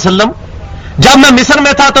صلی اللہ علیہ وسلم جب میں مصر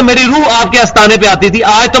میں تھا تو میری روح آپ کے آستانے پہ آتی تھی،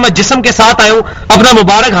 آج تو میں جسم کے ساتھ آیا ہوں، اپنا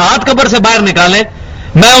مبارک ہاتھ قبر سے باہر نکالیں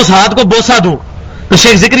میں اس ہاتھ کو بوسہ دوں. تو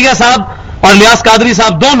شیخ ذکریہ صاحب اور الیاس قادری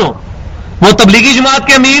صاحب دونوں، وہ تبلیغی جماعت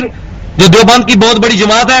کے امیر جو دیوبند کی بہت بڑی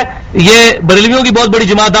جماعت ہے، یہ بریلویوں کی بہت بڑی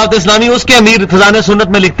جماعت دعوت اسلامی، اس کے امیر فضان سنت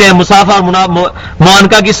میں لکھتے ہیں مصافہ اور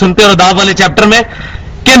معانقہ کی سنتے اور اداب والے چیپٹر میں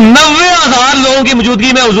کہ 90,000 لوگوں کی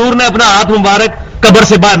موجودگی میں حضور نے اپنا ہاتھ مبارک قبر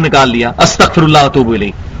سے باہر نکال لیا، استغفر اللہ واتوب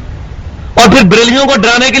الیہ. اور پھر بریلویوں کو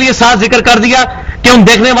ڈرانے کے لیے ساتھ ذکر کر دیا کہ ان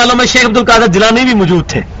دیکھنے والوں میں شیخ عبد القادر جیلانی بھی موجود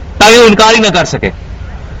تھے تاکہ وہ انکار ہی نہ کر سکے،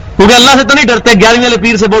 کیونکہ اللہ سے تو نہیں ڈرتے، 11ویں والے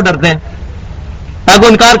پیر سے بہت ڈرتے ہیں، تاکہ وہ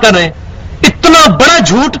انکار کر رہے ہیں. اتنا بڑا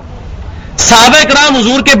جھوٹ. صحابہ کرام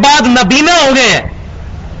حضور کے بعد نبینا ہو گئے ہیں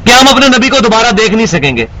کہ ہم اپنے نبی کو دوبارہ دیکھ نہیں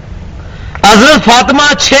سکیں گے. حضرت فاطمہ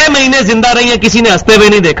 6 مہینے زندہ رہی ہیں، کسی نے ہنستے ہوئے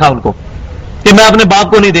نہیں دیکھا ان کو کہ میں اپنے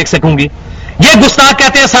باپ کو نہیں دیکھ سکوں گی. یہ گستاخ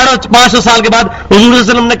کہتے ہیں 550 سال کے بعد حضور صلی اللہ علیہ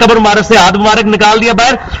وسلم نے قبر مبارک سے ہاتھ مبارک نکال دیا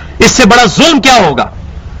باہر. اس سے بڑا ظلم کیا ہوگا؟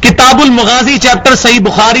 کتاب المغازی چیپٹر صحیح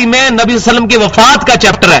بخاری میں نبی صلی اللہ علیہ وسلم کی وفات کا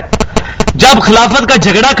چیپٹر ہے. جب خلافت کا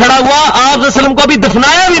جھگڑا کھڑا ہوا آپ صلی اللہ علیہ وسلم کو ابھی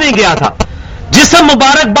دفنایا بھی نہیں گیا تھا، جسم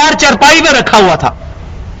مبارک بار چارپائی میں رکھا ہوا تھا.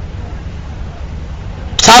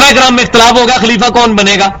 صحابہ کرام میں اختلاف ہوگا خلیفہ کون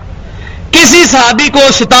بنے گا. کسی صحابی کو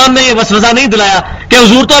شیطان نے یہ وسوسہ نہیں دلایا کہ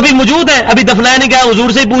حضور تو ابھی موجود ہیں، ابھی دفنایا نہیں گیا، حضور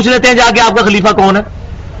سے ہی پوچھ لیتے ہیں جا کے آپ کا خلیفہ کون ہے.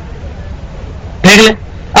 پھینک لیں،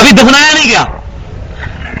 ابھی دفنایا نہیں گیا.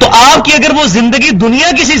 تو آپ کی اگر وہ زندگی دنیا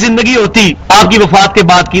کی سی زندگی ہوتی آپ کی وفات کے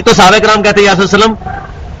بعد کی، تو صحابہ کرام کہتے ہیں یا رسول اللہ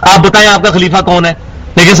وسلم آپ بتائیں آپ کا خلیفہ کون ہے.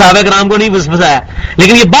 لیکن صحابہ کرام کو نہیں بتایا.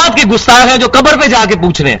 لیکن یہ بات کے گستاخ ہیں جو قبر پہ جا کے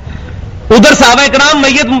پوچھ رہے ہیں. ادھر صحابہ کرام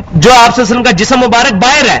میت جو آپ صلی اللہ علیہ وسلم کا جسم مبارک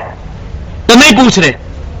باہر ہے تو نہیں پوچھ رہے.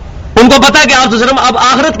 ان کو پتا ہے کہ آپ صلی اللہ علیہ وسلم اب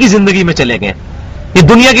آخرت کی زندگی میں چلے گئے، یہ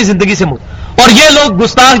دنیا کی زندگی سے اور یہ لوگ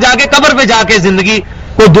گستاخ جا کے قبر پہ جا کے زندگی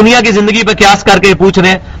کو دنیا کی زندگی پہ قیاس کر کے پوچھ رہے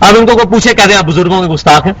ہیں. اب ان کو کوئی پوچھے کہتے ہیں آپ بزرگوں کے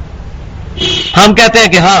گستاخ ہیں. ہم کہتے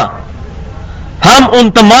ہیں کہ ہاں ہم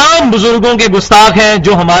ان تمام بزرگوں کے گستاخ ہیں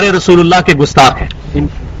جو ہمارے رسول اللہ کے گستاخ ہیں،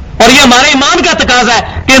 اور یہ ہمارے ایمان کا تقاضا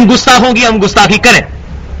ہے کہ ان گستاخوں کی ہم گستاخی کریں.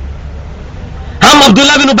 ہم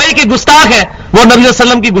عبداللہ بن ابی کے گستاخ ہیں، وہ نبی صلی اللہ علیہ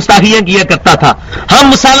وسلم کی گستاخیاں کیا کرتا تھا. ہم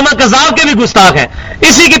مسلمہ کذاب کے بھی گستاخ ہیں،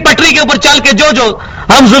 اسی کی پٹری کے اوپر چل کے جو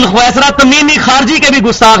ہم ذوالخویسرہ تمیمی خارجی کے بھی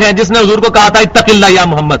گستاخ ہیں جس نے حضور کو کہا تھا اتق اللہ یا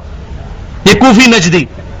محمد. یہ کوفی نجدی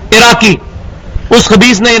عراقی اس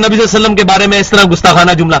خبیث نے نبی صلی اللہ علیہ وسلم کے بارے میں اس طرح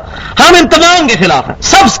گستاخانہ جملہ. ہم ان تمام کے خلاف ہیں،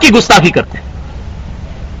 سب کی گستاخی کرتے ہیں.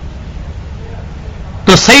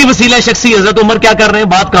 تو صحیح وسیلہ شخصی حضرت عمر کیا کر رہے ہیں؟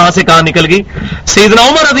 بات کہاں سے کہاں نکل گئی. سیدنا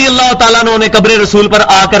عمر رضی اللہ تعالیٰ عنہ نے قبر رسول پر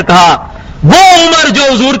آ کر کہا وہ عمر جو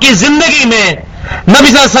حضور کی زندگی میں نبی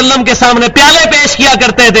صلی اللہ علیہ وسلم کے سامنے پیالے پیش کیا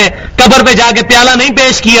کرتے تھے، قبر پہ جا کے پیالہ نہیں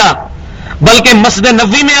پیش کیا بلکہ مسجد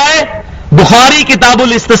نبوی میں آئے، بخاری کتاب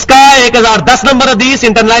الاستسقاء 1010 نمبر حدیث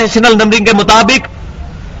انٹرنیشنل نمبرنگ کے مطابق،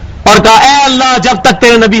 اور کہا اے اللہ جب تک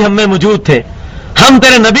تیرے نبی ہم میں موجود تھے ہم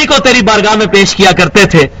تیرے نبی کو تیری بارگاہ میں پیش کیا کرتے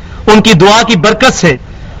تھے، ان کی دعا کی برکت سے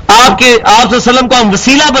آپ صلی اللہ علیہ وسلم کو ہم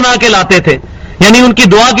وسیلہ بنا کے لاتے تھے، یعنی ان کی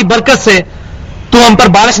دعا کی برکت سے تو ہم پر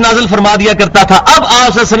بارش نازل فرما دیا کرتا تھا. اب آپ صلی اللہ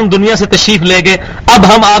علیہ وسلم دنیا سے تشریف لے گئے، اب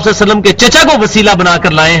ہم آپ صلی اللہ علیہ وسلم کے چچا کو وسیلہ بنا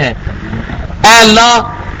کر لائے ہیں، اے اللہ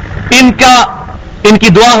ان کی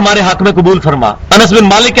دعا ہمارے حق میں قبول فرما. انس بن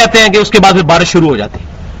مالک کہتے ہیں کہ اس کے بعد پھر بارش شروع ہو جاتی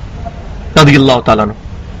رضی اللہ تعالیٰ عنہ.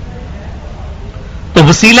 تو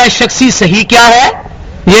وسیلہ شخصی صحیح کیا ہے؟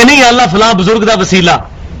 یہ نہیں اللہ فلاں بزرگ کا وسیلہ،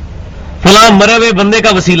 فلاں مرے ہوئے بندے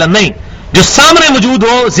کا وسیلہ نہیں، جو سامنے موجود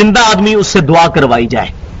ہو زندہ آدمی اس سے دعا کروائی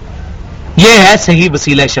جائے، یہ ہے صحیح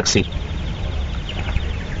وسیلہ شخصی.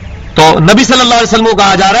 تو نبی صلی اللہ علیہ وسلم کو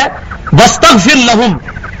کہا جا رہا ہے واستغفر لہم،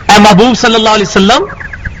 اے محبوب صلی اللہ علیہ وسلم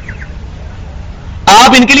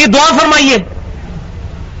آپ ان کے لیے دعا فرمائیے.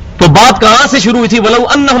 تو بات کہاں سے شروع ہوئی تھی؟ وَلَوْ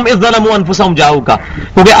أَنَّهُمْ إِذْ ظَلَمُوا أَنفُسَهُمْ جَاءُوكَ،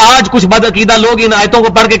 کیونکہ آج کچھ بد عقیدہ لوگ ان آیتوں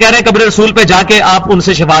کو پڑھ کے کہہ رہے ہیں قبر رسول پہ جا کے آپ ان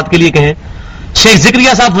سے شفاعت کے لیے کہیں. شیخ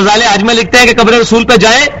ذکریہ صاحب فضائل حج میں لکھتے ہیں کہ قبر رسول پہ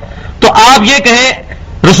جائیں تو آپ یہ کہیں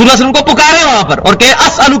رسول اللہ صلی اللہ علیہ وسلم کو پکارے وہاں پر اور کہیں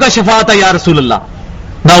اسألک شفاعت یا رسول اللہ،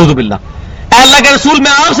 نعوذ باللہ، اے اللہ کے رسول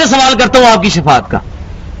میں آپ سے سوال کرتا ہوں آپ کی شفاعت کا.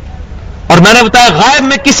 اور میں نے بتایا غائب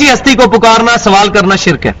میں کسی ہستی کو پکارنا سوال کرنا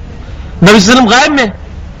شرک ہے. نبی صلی اللہ علیہ وسلم غائب میں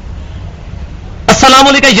السلام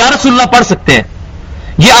علیکم یا رسول اللہ پڑھ سکتے ہیں،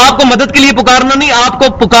 یہ آپ کو مدد کے لیے پکارنا نہیں، آپ کو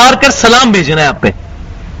پکار کر سلام بھیجنا ہے آپ پہ.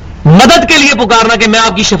 مدد کے لیے پکارنا کہ میں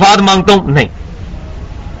آپ کی شفاعت مانگتا ہوں نہیں،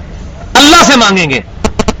 اللہ سے مانگیں گے.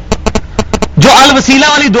 جو الوسیلہ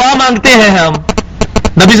والی دعا مانگتے ہیں ہم،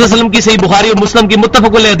 نبی صلی اللہ علیہ وسلم کی صحیح بخاری اور مسلم کی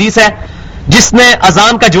متفق علیہ حدیث ہے، جس نے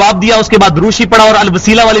اذان کا جواب دیا اس کے بعد دروشی پڑھا اور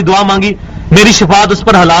الوسیلہ والی دعا مانگی میری شفاعت اس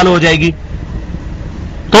پر حلال ہو جائے گی.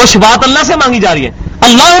 تو شفاعت اللہ سے مانگی جا رہی ہے.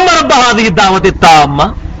 اللہم رب هذه الدعوۃ التامہ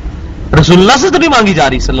رسول اللہ سے تو نہیں مانگی جا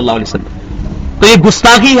رہی صلی اللہ علیہ وسلم. تو یہ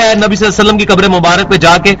گستاخی ہے نبی صلی اللہ علیہ وسلم کی قبر مبارک پہ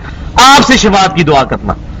جا کے آپ سے شفاعت کی دعا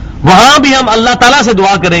کرنا. وہاں بھی ہم اللہ تعالیٰ سے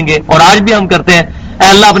دعا کریں گے اور آج بھی ہم کرتے ہیں اے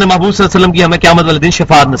اللہ اپنے محبوب صلی اللہ علیہ وسلم کی ہمیں قیامت والے دن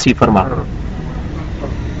شفاعت نصیب فرما.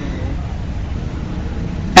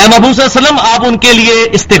 اے محبوب صلی اللہ علیہ وسلم آپ ان کے لیے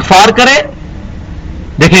استغفار کریں.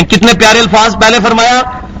 دیکھیں کتنے پیارے الفاظ پہلے فرمایا،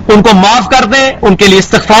 ان کو معاف کر دیں، ان کے لیے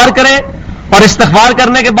استغفار کریں، اور استغفار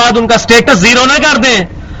کرنے کے بعد ان کا سٹیٹس زیرو نہ کر دیں.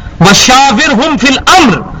 وشاورہم فی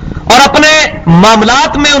الامر، اور اپنے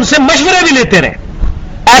معاملات میں ان سے مشورے بھی لیتے رہیں.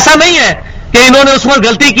 ایسا نہیں ہے کہ انہوں نے اس وقت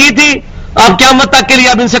غلطی کی تھی اب قیامت تک کے لیے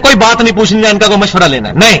اب ان سے کوئی بات نہیں پوچھنی ہے، ان کا کوئی مشورہ لینا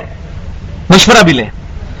ہے، نہیں، مشورہ بھی لیں،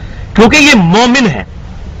 کیونکہ یہ مومن ہے،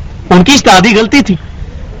 ان کی اجتہادی غلطی تھی،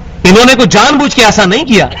 انہوں نے کوئی جان بوجھ کے ایسا نہیں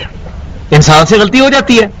کیا، انسان سے غلطی ہو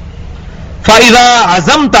جاتی ہے. فَإِذَا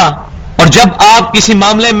عَزَمْتَ، اور جب آپ کسی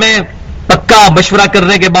معاملے میں پکا مشورہ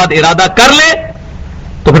کرنے کے بعد ارادہ کر لیں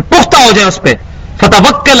تو پھر پختہ ہو جائے اس پہ.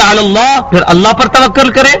 فَتَوَكَّلْ عَلَى اللَّهِ، پھر اللہ پر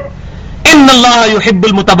توکل کریں. ان اللہ يحب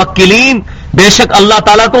المتوکلین، بے شک اللہ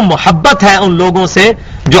تعالیٰ کو محبت ہے ان لوگوں سے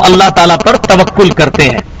جو اللہ تعالیٰ پر توکل کرتے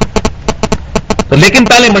ہیں. تو لیکن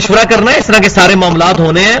پہلے مشورہ کرنا ہے، اس طرح کے سارے معاملات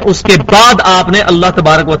ہونے ہیں، اس کے بعد آپ نے اللہ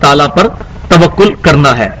تبارک و تعالیٰ پر توکل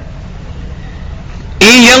کرنا ہے.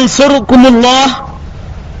 ان ینصرکم اللہ،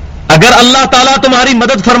 اگر اللہ تعالیٰ تمہاری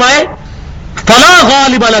مدد فرمائے، فلا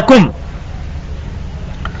غالب لکم،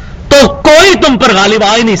 تو کوئی تم پر غالب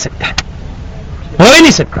آ ہی نہیں سکتا، ہو ہی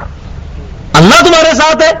نہیں سکتا. اللہ تمہارے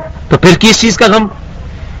ساتھ ہے تو پھر کس چیز کا غم.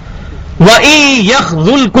 وَإِن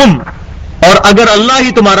يَخْذُلْكُمْ، اور اگر اللہ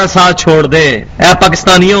ہی تمہارا ساتھ چھوڑ دے. اے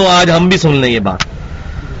پاکستانیوں، آج ہم بھی سن لیں یہ بات،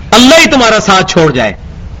 اللہ ہی تمہارا ساتھ چھوڑ جائے.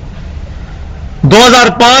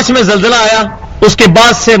 2005 میں زلزلہ آیا، اس کے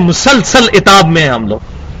بعد سے مسلسل عتاب میں ہیں ہم لوگ.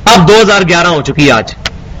 اب 2011 ہو چکی ہے، آج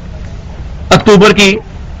اکتوبر کی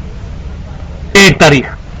 1 تاریخ.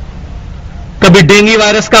 کبھی ڈینگی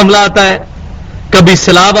وائرس کا حملہ آتا ہے، کبھی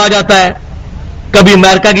سیلاب آ جاتا ہے، کبھی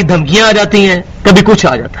امریکہ کی دھمکیاں آ جاتی ہیں، کبھی کچھ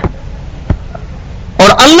آ جاتا ہے. اور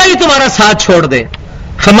اللہ ہی تمہارا ساتھ چھوڑ دے.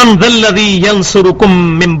 فَمَنْ ذَا الَّذِي يَنْصُرُكُم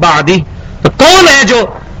مِّن بَعْدِهِ، تو کون ہے جو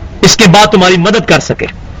اس کے بعد تمہاری مدد کر سکے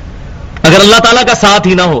اگر اللہ تعالیٰ کا ساتھ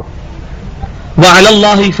ہی نہ ہو. وَعَلَى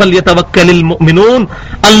اللَّهِ فَلْيَتَوَكَّلِ الْمُؤْمِنُونَ،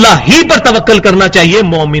 اللہ ہی پر توکل کرنا چاہیے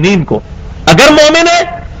مومنین کو. اگر مومن ہے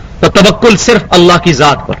تو توکل صرف اللہ کی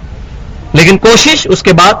ذات پر، لیکن کوشش اس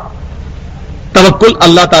کے بعد توکل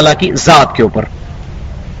اللہ تعالیٰ کی ذات کے اوپر.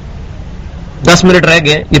 10 منٹ رہ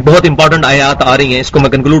گئے، یہ بہت امپورٹنٹ آیات آ رہی ہیں، اس کو میں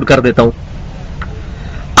کنکلوڈ کر دیتا ہوں.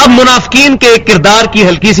 اب منافقین کے کردار کی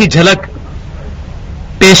ہلکی سی جھلک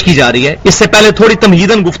پیش کی جا رہی ہے. اس سے پہلے تھوڑی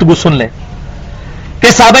تمہیداً گفتگو سن لیں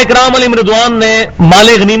کہ صحابہ کرام علیہم رضوان نے مال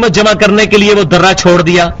غنیمت جمع کرنے کے لیے وہ درہ چھوڑ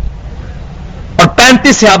دیا، اور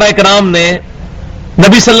 35 صحابہ کرام نے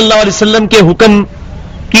نبی صلی اللہ علیہ وسلم کے حکم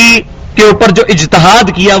کے اوپر جو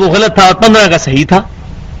اجتہاد کیا وہ غلط تھا، 15 کا صحیح تھا،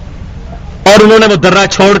 اور انہوں نے وہ درہ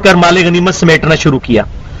چھوڑ کر مال غنیمت سمیٹنا شروع کیا.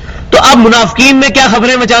 تو اب منافقین نے کیا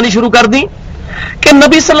خبریں مچانی شروع کر دی کہ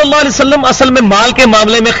نبی صلی اللہ علیہ وسلم اصل میں مال کے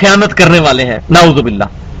معاملے میں خیانت کرنے والے ہیں، نعوذ باللہ.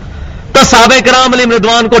 تو صحابہ کرام علیہ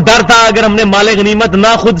رضوان کو ڈر تھا اگر ہم نے مال غنیمت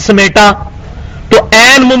نہ خود سمیٹا تو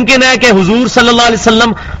عین ممکن ہے کہ حضور صلی اللہ علیہ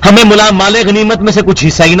وسلم ہمیں مال غنیمت میں سے کچھ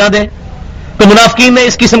حصہ ہی نہ دیں. تو منافقین نے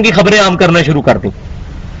اس قسم کی خبریں عام کرنا شروع کر دی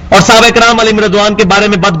اور صحابہ کرام علیہ رضوان کے بارے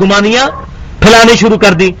میں بدگمانیاں پھیلانی شروع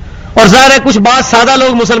کر دی. اور ظاہر ہے کچھ بات سادہ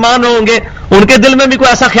لوگ مسلمان ہوں گے، ان کے دل میں بھی کوئی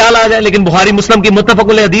ایسا خیال آ جائے، لیکن بخاری مسلم کی متفق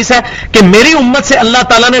علیہ حدیث ہے کہ میری امت سے اللہ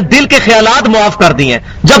تعالیٰ نے دل کے خیالات معاف کر دیے ہیں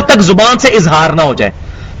جب تک زبان سے اظہار نہ ہو جائے.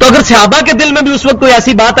 تو اگر صحابہ کے دل میں بھی اس وقت کوئی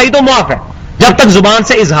ایسی بات آئی تو معاف ہے جب تک زبان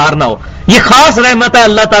سے اظہار نہ ہو. یہ خاص رحمت ہے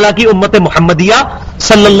اللہ تعالیٰ کی امت محمدیہ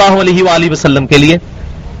صلی اللہ علیہ وآلہ وسلم کے لیے.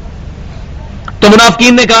 تو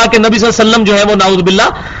منافقین نے کہا کہ نبی صلی اللہ علیہ وسلم جو ہے وہ نعوذ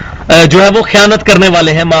باللہ جو ہے وہ خیانت کرنے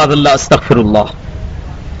والے ہیں، معاذ اللہ، استغفر اللہ.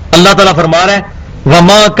 اللہ تعالیٰ فرما رہا ہے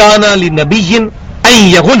وَمَا كَانَ لِنَبِيٍّ أَن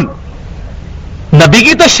يَغُلَّ، نبی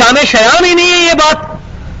کی تو شان شیان ہی نہیں ہے یہ بات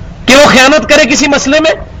کہ وہ خیانت کرے کسی مسئلے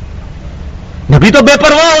میں. نبی تو بے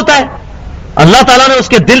پرواہ ہوتا ہے، اللہ تعالیٰ نے اس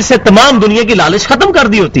کے دل سے تمام دنیا کی لالچ ختم کر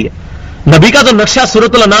دی ہوتی ہے. نبی کا تو نقشہ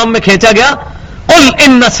سورۃ الانعام میں کھینچا گیا، قُلْ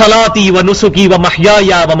إِنَّ صَلَاتِي وَنُسُكِي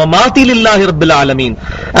وَمَحْيَايَ وَمَمَاتِي لِلَّهِ رَبِّ الْعَالَمِينَ.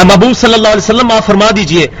 اے محبوب صلی اللہ علیہ وسلم آپ فرما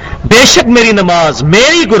دیجئے بے شک میری نماز،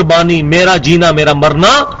 میری قربانی، میرا جینا، میرا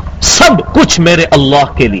مرنا، سب کچھ میرے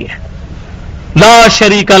اللہ کے لیے. لا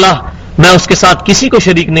شریک لہ، میں اس کے ساتھ کسی کو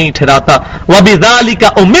شریک نہیں ٹھہراتا. وَبِذَلِكَ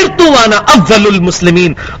أُمِرْتُ وَأَنَا أَفْضَلُ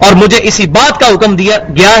الْمُسْلِمِينَ، اور مجھے اسی بات کا حکم دیا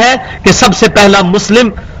گیا ہے کہ سب سے پہلا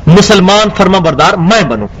مسلمان فرما بردار میں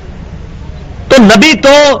بنوں. تو نبی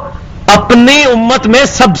تو اپنی امت میں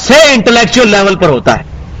سب سے انٹلیکچوئل لیول پر ہوتا ہے،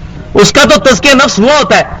 اس کا تو تزکیہ نفس ہوا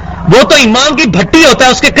ہوتا ہے، وہ تو ایمان کی بھٹی ہوتا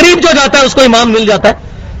ہے، اس کے قریب جو جاتا ہے اس کو ایمان مل جاتا ہے.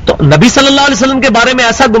 تو نبی صلی اللہ علیہ وسلم کے بارے میں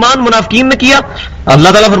ایسا گمان منافقین نے کیا. اللہ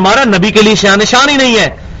تعالیٰ فرما رہا ہے نبی کے لیے شان شان ہی نہیں ہے.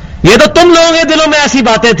 یہ تو تم لوگوں کے دلوں میں ایسی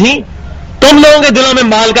باتیں تھیں، تم لوگوں کے دلوں میں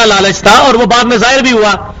مال کا لالچ تھا، اور وہ بعد میں ظاہر بھی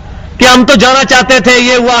ہوا کہ ہم تو جانا چاہتے تھے،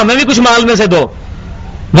 یہ ہوا ہمیں بھی کچھ مال میں سے دو.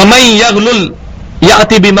 وَمَن يَغْلُلْ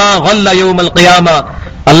يَأْتِ بِمَا غَلَّ يَوْمَ الْقِيَامَةِ،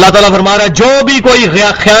 اللہ تعالیٰ فرما رہا ہے جو بھی کوئی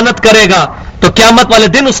خیانت کرے گا تو قیامت والے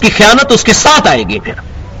دن اس کی خیانت اس کے ساتھ آئے گی. پھر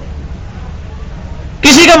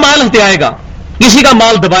کسی کا مال ہتھیائے گا، کسی کا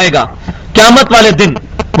مال دبائے گا، قیامت والے دن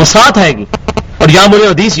وہ ساتھ آئے گی. اور یہاں مجھے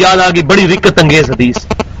حدیث یاد آ گئی، بڑی رکت انگیز حدیث،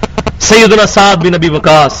 سیدنا سعد بن ابی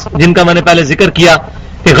وقاص، جن کا میں نے پہلے ذکر کیا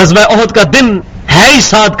کہ غزوہ احد کا دن ہے ہی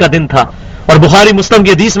سعد کا دن تھا. اور بخاری مسلم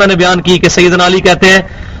کی حدیث میں نے بیان کی کہ سیدنا علی کہتے ہیں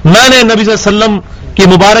میں نے نبی صلی اللہ علیہ وسلم کی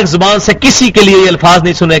مبارک زبان سے کسی کے لیے یہ الفاظ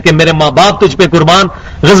نہیں سنے کہ میرے ماں باپ تجھ پہ قربان.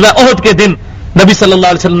 غزوہ احد کے دن نبی صلی اللہ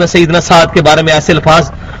علیہ وسلم نے سیدنا سعد کے بارے میں ایسے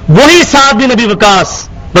الفاظ، وہی سعد بن ابی وقاص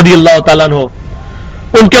رضی اللہ تعالیٰ عنہ،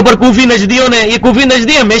 ان کے اوپر کوفی نجدیوں نے، یہ کوفی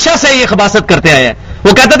نجدی ہمیشہ سے یہ خباثت کرتے آئے ہیں،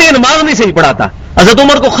 وہ کہتے تھے یہ نماز نہیں صحیح پڑھاتا. حضرت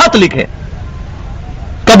عمر کو خط لکھے،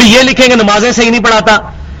 کبھی یہ لکھیں گے نمازیں صحیح نہیں پڑھاتا،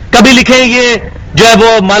 کبھی لکھیں یہ جو ہے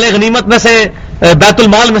وہ مال غنیمت میں سے بیت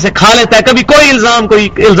المال میں سے کھا لیتا ہے، کبھی کوئی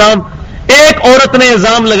الزام. ایک عورت نے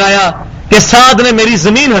الزام لگایا کہ سعد نے میری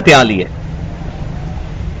زمین ہتھیا لی ہے.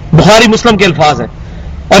 بخاری مسلم کے الفاظ ہیں،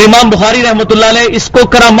 اور امام بخاری رحمۃ اللہ علیہ اس کو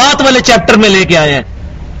کرامات والے چیپٹر میں لے کے آئے ہیں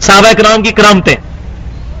صحابہ کرام کی کرامتیں،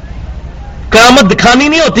 کرامت دکھانی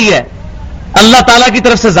نہیں ہوتی ہے، اللہ تعالیٰ کی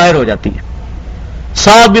طرف سے ظاہر ہو جاتی ہے۔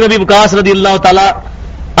 سعد بن ابی وقاص رضی اللہ تعالی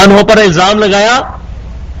عنہ پر الزام لگایا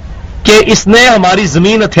کہ اس نے ہماری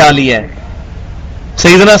زمین ہتھیا لی ہے۔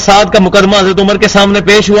 سیدنا سعد کا مقدمہ حضرت عمر کے سامنے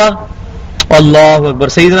پیش ہوا، اللہ اکبر،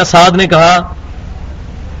 سیدنا سعد نے کہا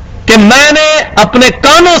کہ میں نے اپنے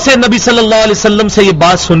کانوں سے نبی صلی اللہ علیہ وسلم سے یہ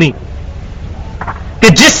بات سنی کہ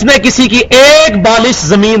جس نے کسی کی ایک بالش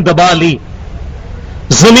زمین دبا لی،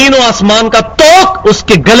 زمین و آسمان کا توق اس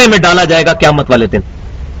کے گلے میں ڈالا جائے گا قیامت والے دن۔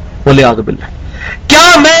 بولے اعوذ باللہ، کیا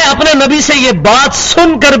میں اپنے نبی سے یہ بات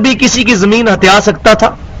سن کر بھی کسی کی زمین ہتھیا سکتا تھا؟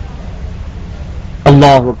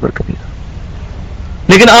 اللہ اکبر کبیر۔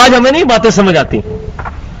 لیکن آج ہمیں نہیں باتیں سمجھ آتی،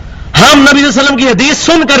 ہم نبی صلی اللہ علیہ وسلم کی حدیث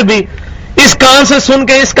سن کر بھی اس کان سے سن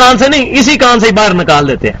کے اس کان سے نہیں، اسی کان سے ہی باہر نکال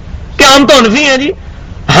دیتے ہیں کہ ہم تو حنفی ہیں جی،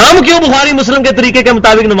 ہم کیوں بخاری مسلم کے طریقے کے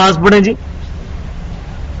مطابق نماز پڑھیں جی؟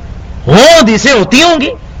 وہ حدیثیں ہوتی ہوں گی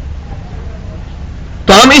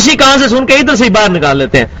تو ہم اسی کان سے سن کے ادھر سے ہی باہر نکال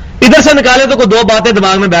لیتے ہیں، ادھر سے نکالے تو کوئی دو باتیں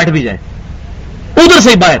دماغ میں بیٹھ بھی جائیں، ادھر سے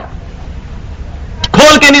ہی باہر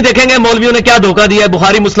کھول کے نہیں دیکھیں گے مولویوں نے کیا دھوکہ دیا ہے،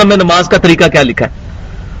 بخاری مسلم میں نماز کا طریقہ کیا لکھا ہے۔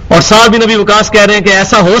 اور سعد بن ابی وقاص کہہ رہے ہیں کہ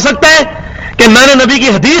ایسا ہو سکتا ہے کہ میں نے نبی کی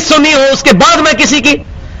حدیث سنی ہو، اس کے بعد میں کسی کی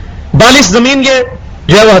بالش زمین یہ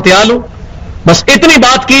جو ہے وہ ہتھیا لوں؟ بس اتنی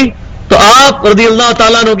بات کی تو آپ رضی اللہ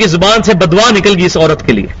تعالیٰ عنہ کی زبان سے بدوا نکل گئی اس عورت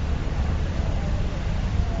کے لیے۔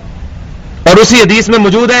 اور اسی حدیث میں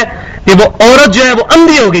موجود ہے کہ وہ عورت جو ہے وہ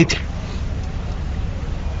اندھی ہو گئی تھی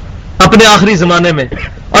اپنے آخری زمانے میں،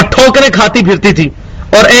 اور ٹھوکریں کھاتی پھرتی تھی،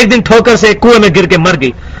 اور ایک دن ٹھوکر سے ایک کنویں میں گر کے مر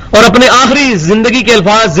گئی، اور اپنے آخری زندگی کے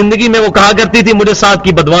الفاظ زندگی میں وہ کہا کرتی تھی مجھے ساتھ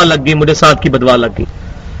کی بدوا لگ گئی، مجھے ساتھ کی بدوا لگ گئی۔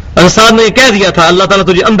 اور ساتھ نے یہ کہہ دیا تھا اللہ تعالیٰ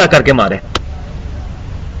تجھے اندھا کر کے مارے،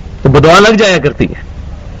 تو بدوا لگ جایا کرتی ہے۔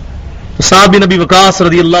 سعد بن ابی وقاص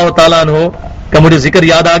رضی اللہ تعالیٰ عنہ کا مجھے ذکر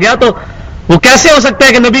یاد آ گیا، تو وہ کیسے ہو سکتا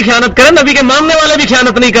ہے کہ نبی خیانت کرے؟ نبی کے ماننے والے بھی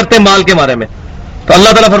خیانت نہیں کرتے مال کے بارے میں۔ تو اللہ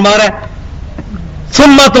تعالیٰ فرما رہا ہے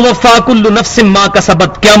ثم توفی کل نفس ما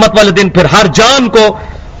کسبت، قیامت والے دن پھر ہر جان کو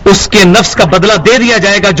اس کے نفس کا بدلہ دے دیا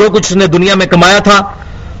جائے گا جو کچھ اس نے دنیا میں کمایا تھا،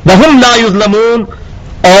 وہم لا یظلمون،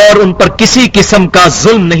 اور ان پر کسی قسم کا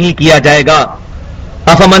ظلم نہیں کیا جائے گا۔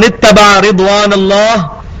 افمن اتبع رضوان اللہ،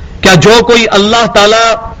 کیا جو کوئی اللہ تعالی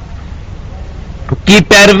کی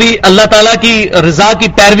پیروی، اللہ تعالیٰ کی رضا کی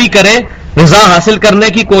پیروی کرے، رضا حاصل کرنے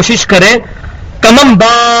کی کوشش کرے، کمم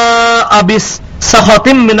باء بسخط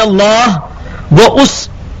من اللہ، وہ اس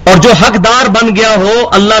اور جو حقدار بن گیا ہو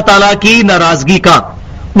اللہ تعالیٰ کی ناراضگی کا،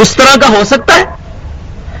 اس طرح کا ہو سکتا ہے؟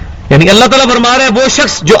 یعنی اللہ تعالیٰ فرما رہے ہیں وہ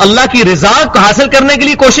شخص جو اللہ کی رضا حاصل کرنے کے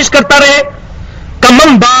لیے کوشش کرتا رہے، کمم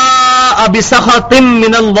باء بسخط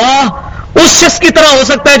من اللہ، اس شخص کی طرح ہو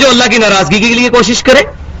سکتا ہے جو اللہ کی ناراضگی کے لیے کوشش کرے؟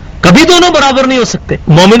 کبھی دونوں برابر نہیں ہو سکتے،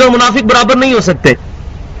 مومن اور منافق برابر نہیں ہو سکتے۔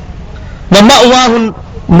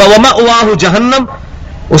 وَمَأْوَاهُ جہنم،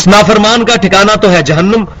 اس نافرمان کا ٹھکانہ تو ہے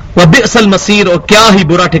جہنم، وَبِئْسَ الْمَصِيرُ، اور کیا ہی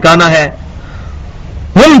برا ٹھکانہ ہے۔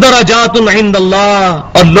 ہم درجات عند اللہ،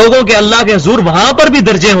 اور لوگوں کے اللہ کے حضور وہاں پر بھی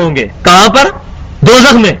درجے ہوں گے۔ کہاں پر؟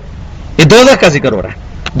 دوزخ میں۔ یہ دوزخ کا ذکر ہو رہا ہے،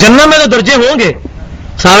 جنت میں تو درجے ہوں گے،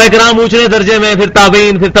 صحابہ کرام اونچے درجے میں، پھر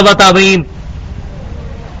تابعین، پھر تبع تابعین،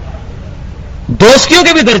 دوستیوں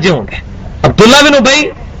کے بھی درجے ہوں گے۔ عبداللہ بن ابی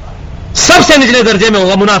سب سے نچلے درجے میں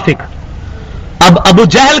ہوگا، منافق۔ اب ابو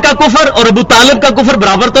جہل کا کفر اور ابو طالب کا کفر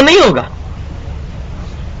برابر تو نہیں ہوگا،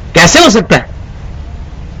 کیسے ہو سکتا ہے؟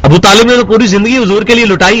 ابو طالب نے تو پوری زندگی حضور کے لیے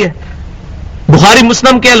لٹائی ہے۔ بخاری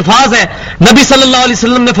مسلم کے الفاظ ہیں، نبی صلی اللہ علیہ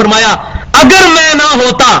وسلم نے فرمایا اگر میں نہ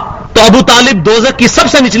ہوتا تو ابو طالب دوزخ کی سب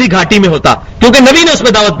سے نچلی گھاٹی میں ہوتا، کیونکہ نبی نے اس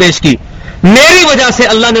پہ دعوت پیش کی، میری وجہ سے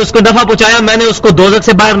اللہ نے اس کو نفع پہنچایا، میں نے اس کو دوزخ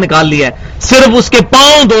سے باہر نکال لیا ہے، صرف اس کے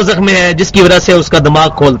پاؤں دوزخ میں ہے جس کی وجہ سے اس کا دماغ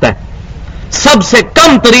کھولتا ہے۔ سب سے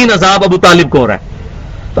کم ترین عذاب ابو طالب کو ہو رہا ہے۔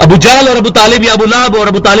 تو ابو جہل اور ابو طالب یا ابو لہب اور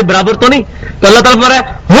ابو طالب برابر تو نہیں؟ تو اللہ تعالیٰ فرمایا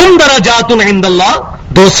ہم درجات عند اللہ،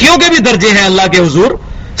 دوستیوں کے بھی درجے ہیں اللہ کے حضور،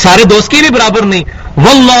 سارے دوست کی بھی برابر نہیں۔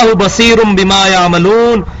 واللہ بصیر بما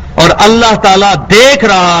یعملون، اور اللہ تعالیٰ دیکھ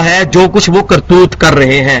رہا ہے جو کچھ وہ کرتوت کر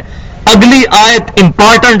رہے ہیں۔ اگلی آیت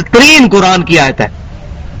امپورٹنٹ ترین قرآن کی آیت ہے،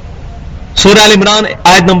 سورہ عمران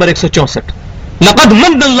آیت نمبر 164، لقد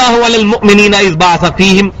من اللہ علی المؤمنین اذ بعث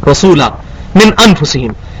فیہم رسولا من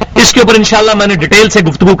انفسہم۔ اس کے اوپر انشاءاللہ میں نے ڈیٹیل سے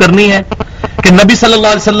گفتگو کرنی ہے کہ نبی صلی اللہ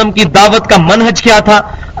علیہ وسلم کی دعوت کا منہج کیا تھا،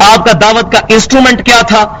 آپ کا دعوت کا انسٹرومنٹ کیا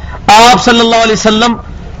تھا، آپ صلی اللہ علیہ وسلم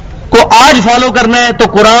کو آج فالو کرنا ہے تو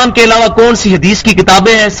قرآن کے علاوہ کون سی حدیث کی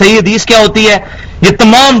کتابیں ہیں، صحیح حدیث کیا ہوتی ہے، یہ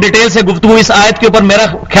تمام ڈیٹیل سے گفتگو اس آیت کے اوپر میرا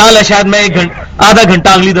خیال ہے شاید میں آدھا گھنٹہ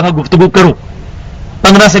اگلی دفعہ گفتگو کروں،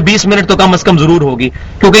 15 سے 20 منٹ تو کم از کم ضرور ہوگی،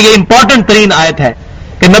 کیونکہ یہ امپورٹنٹ ترین آیت ہے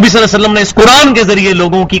کہ نبی صلی اللہ علیہ وسلم نے اس قرآن کے ذریعے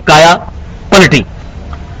لوگوں کی کایا پلٹی۔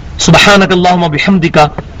 سبحانک اللہم بحمدک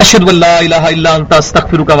اشہد ان لا الہ الا انت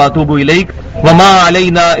استغفرک واتوب الیک وما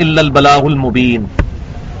علینا الا البلاغ المبین.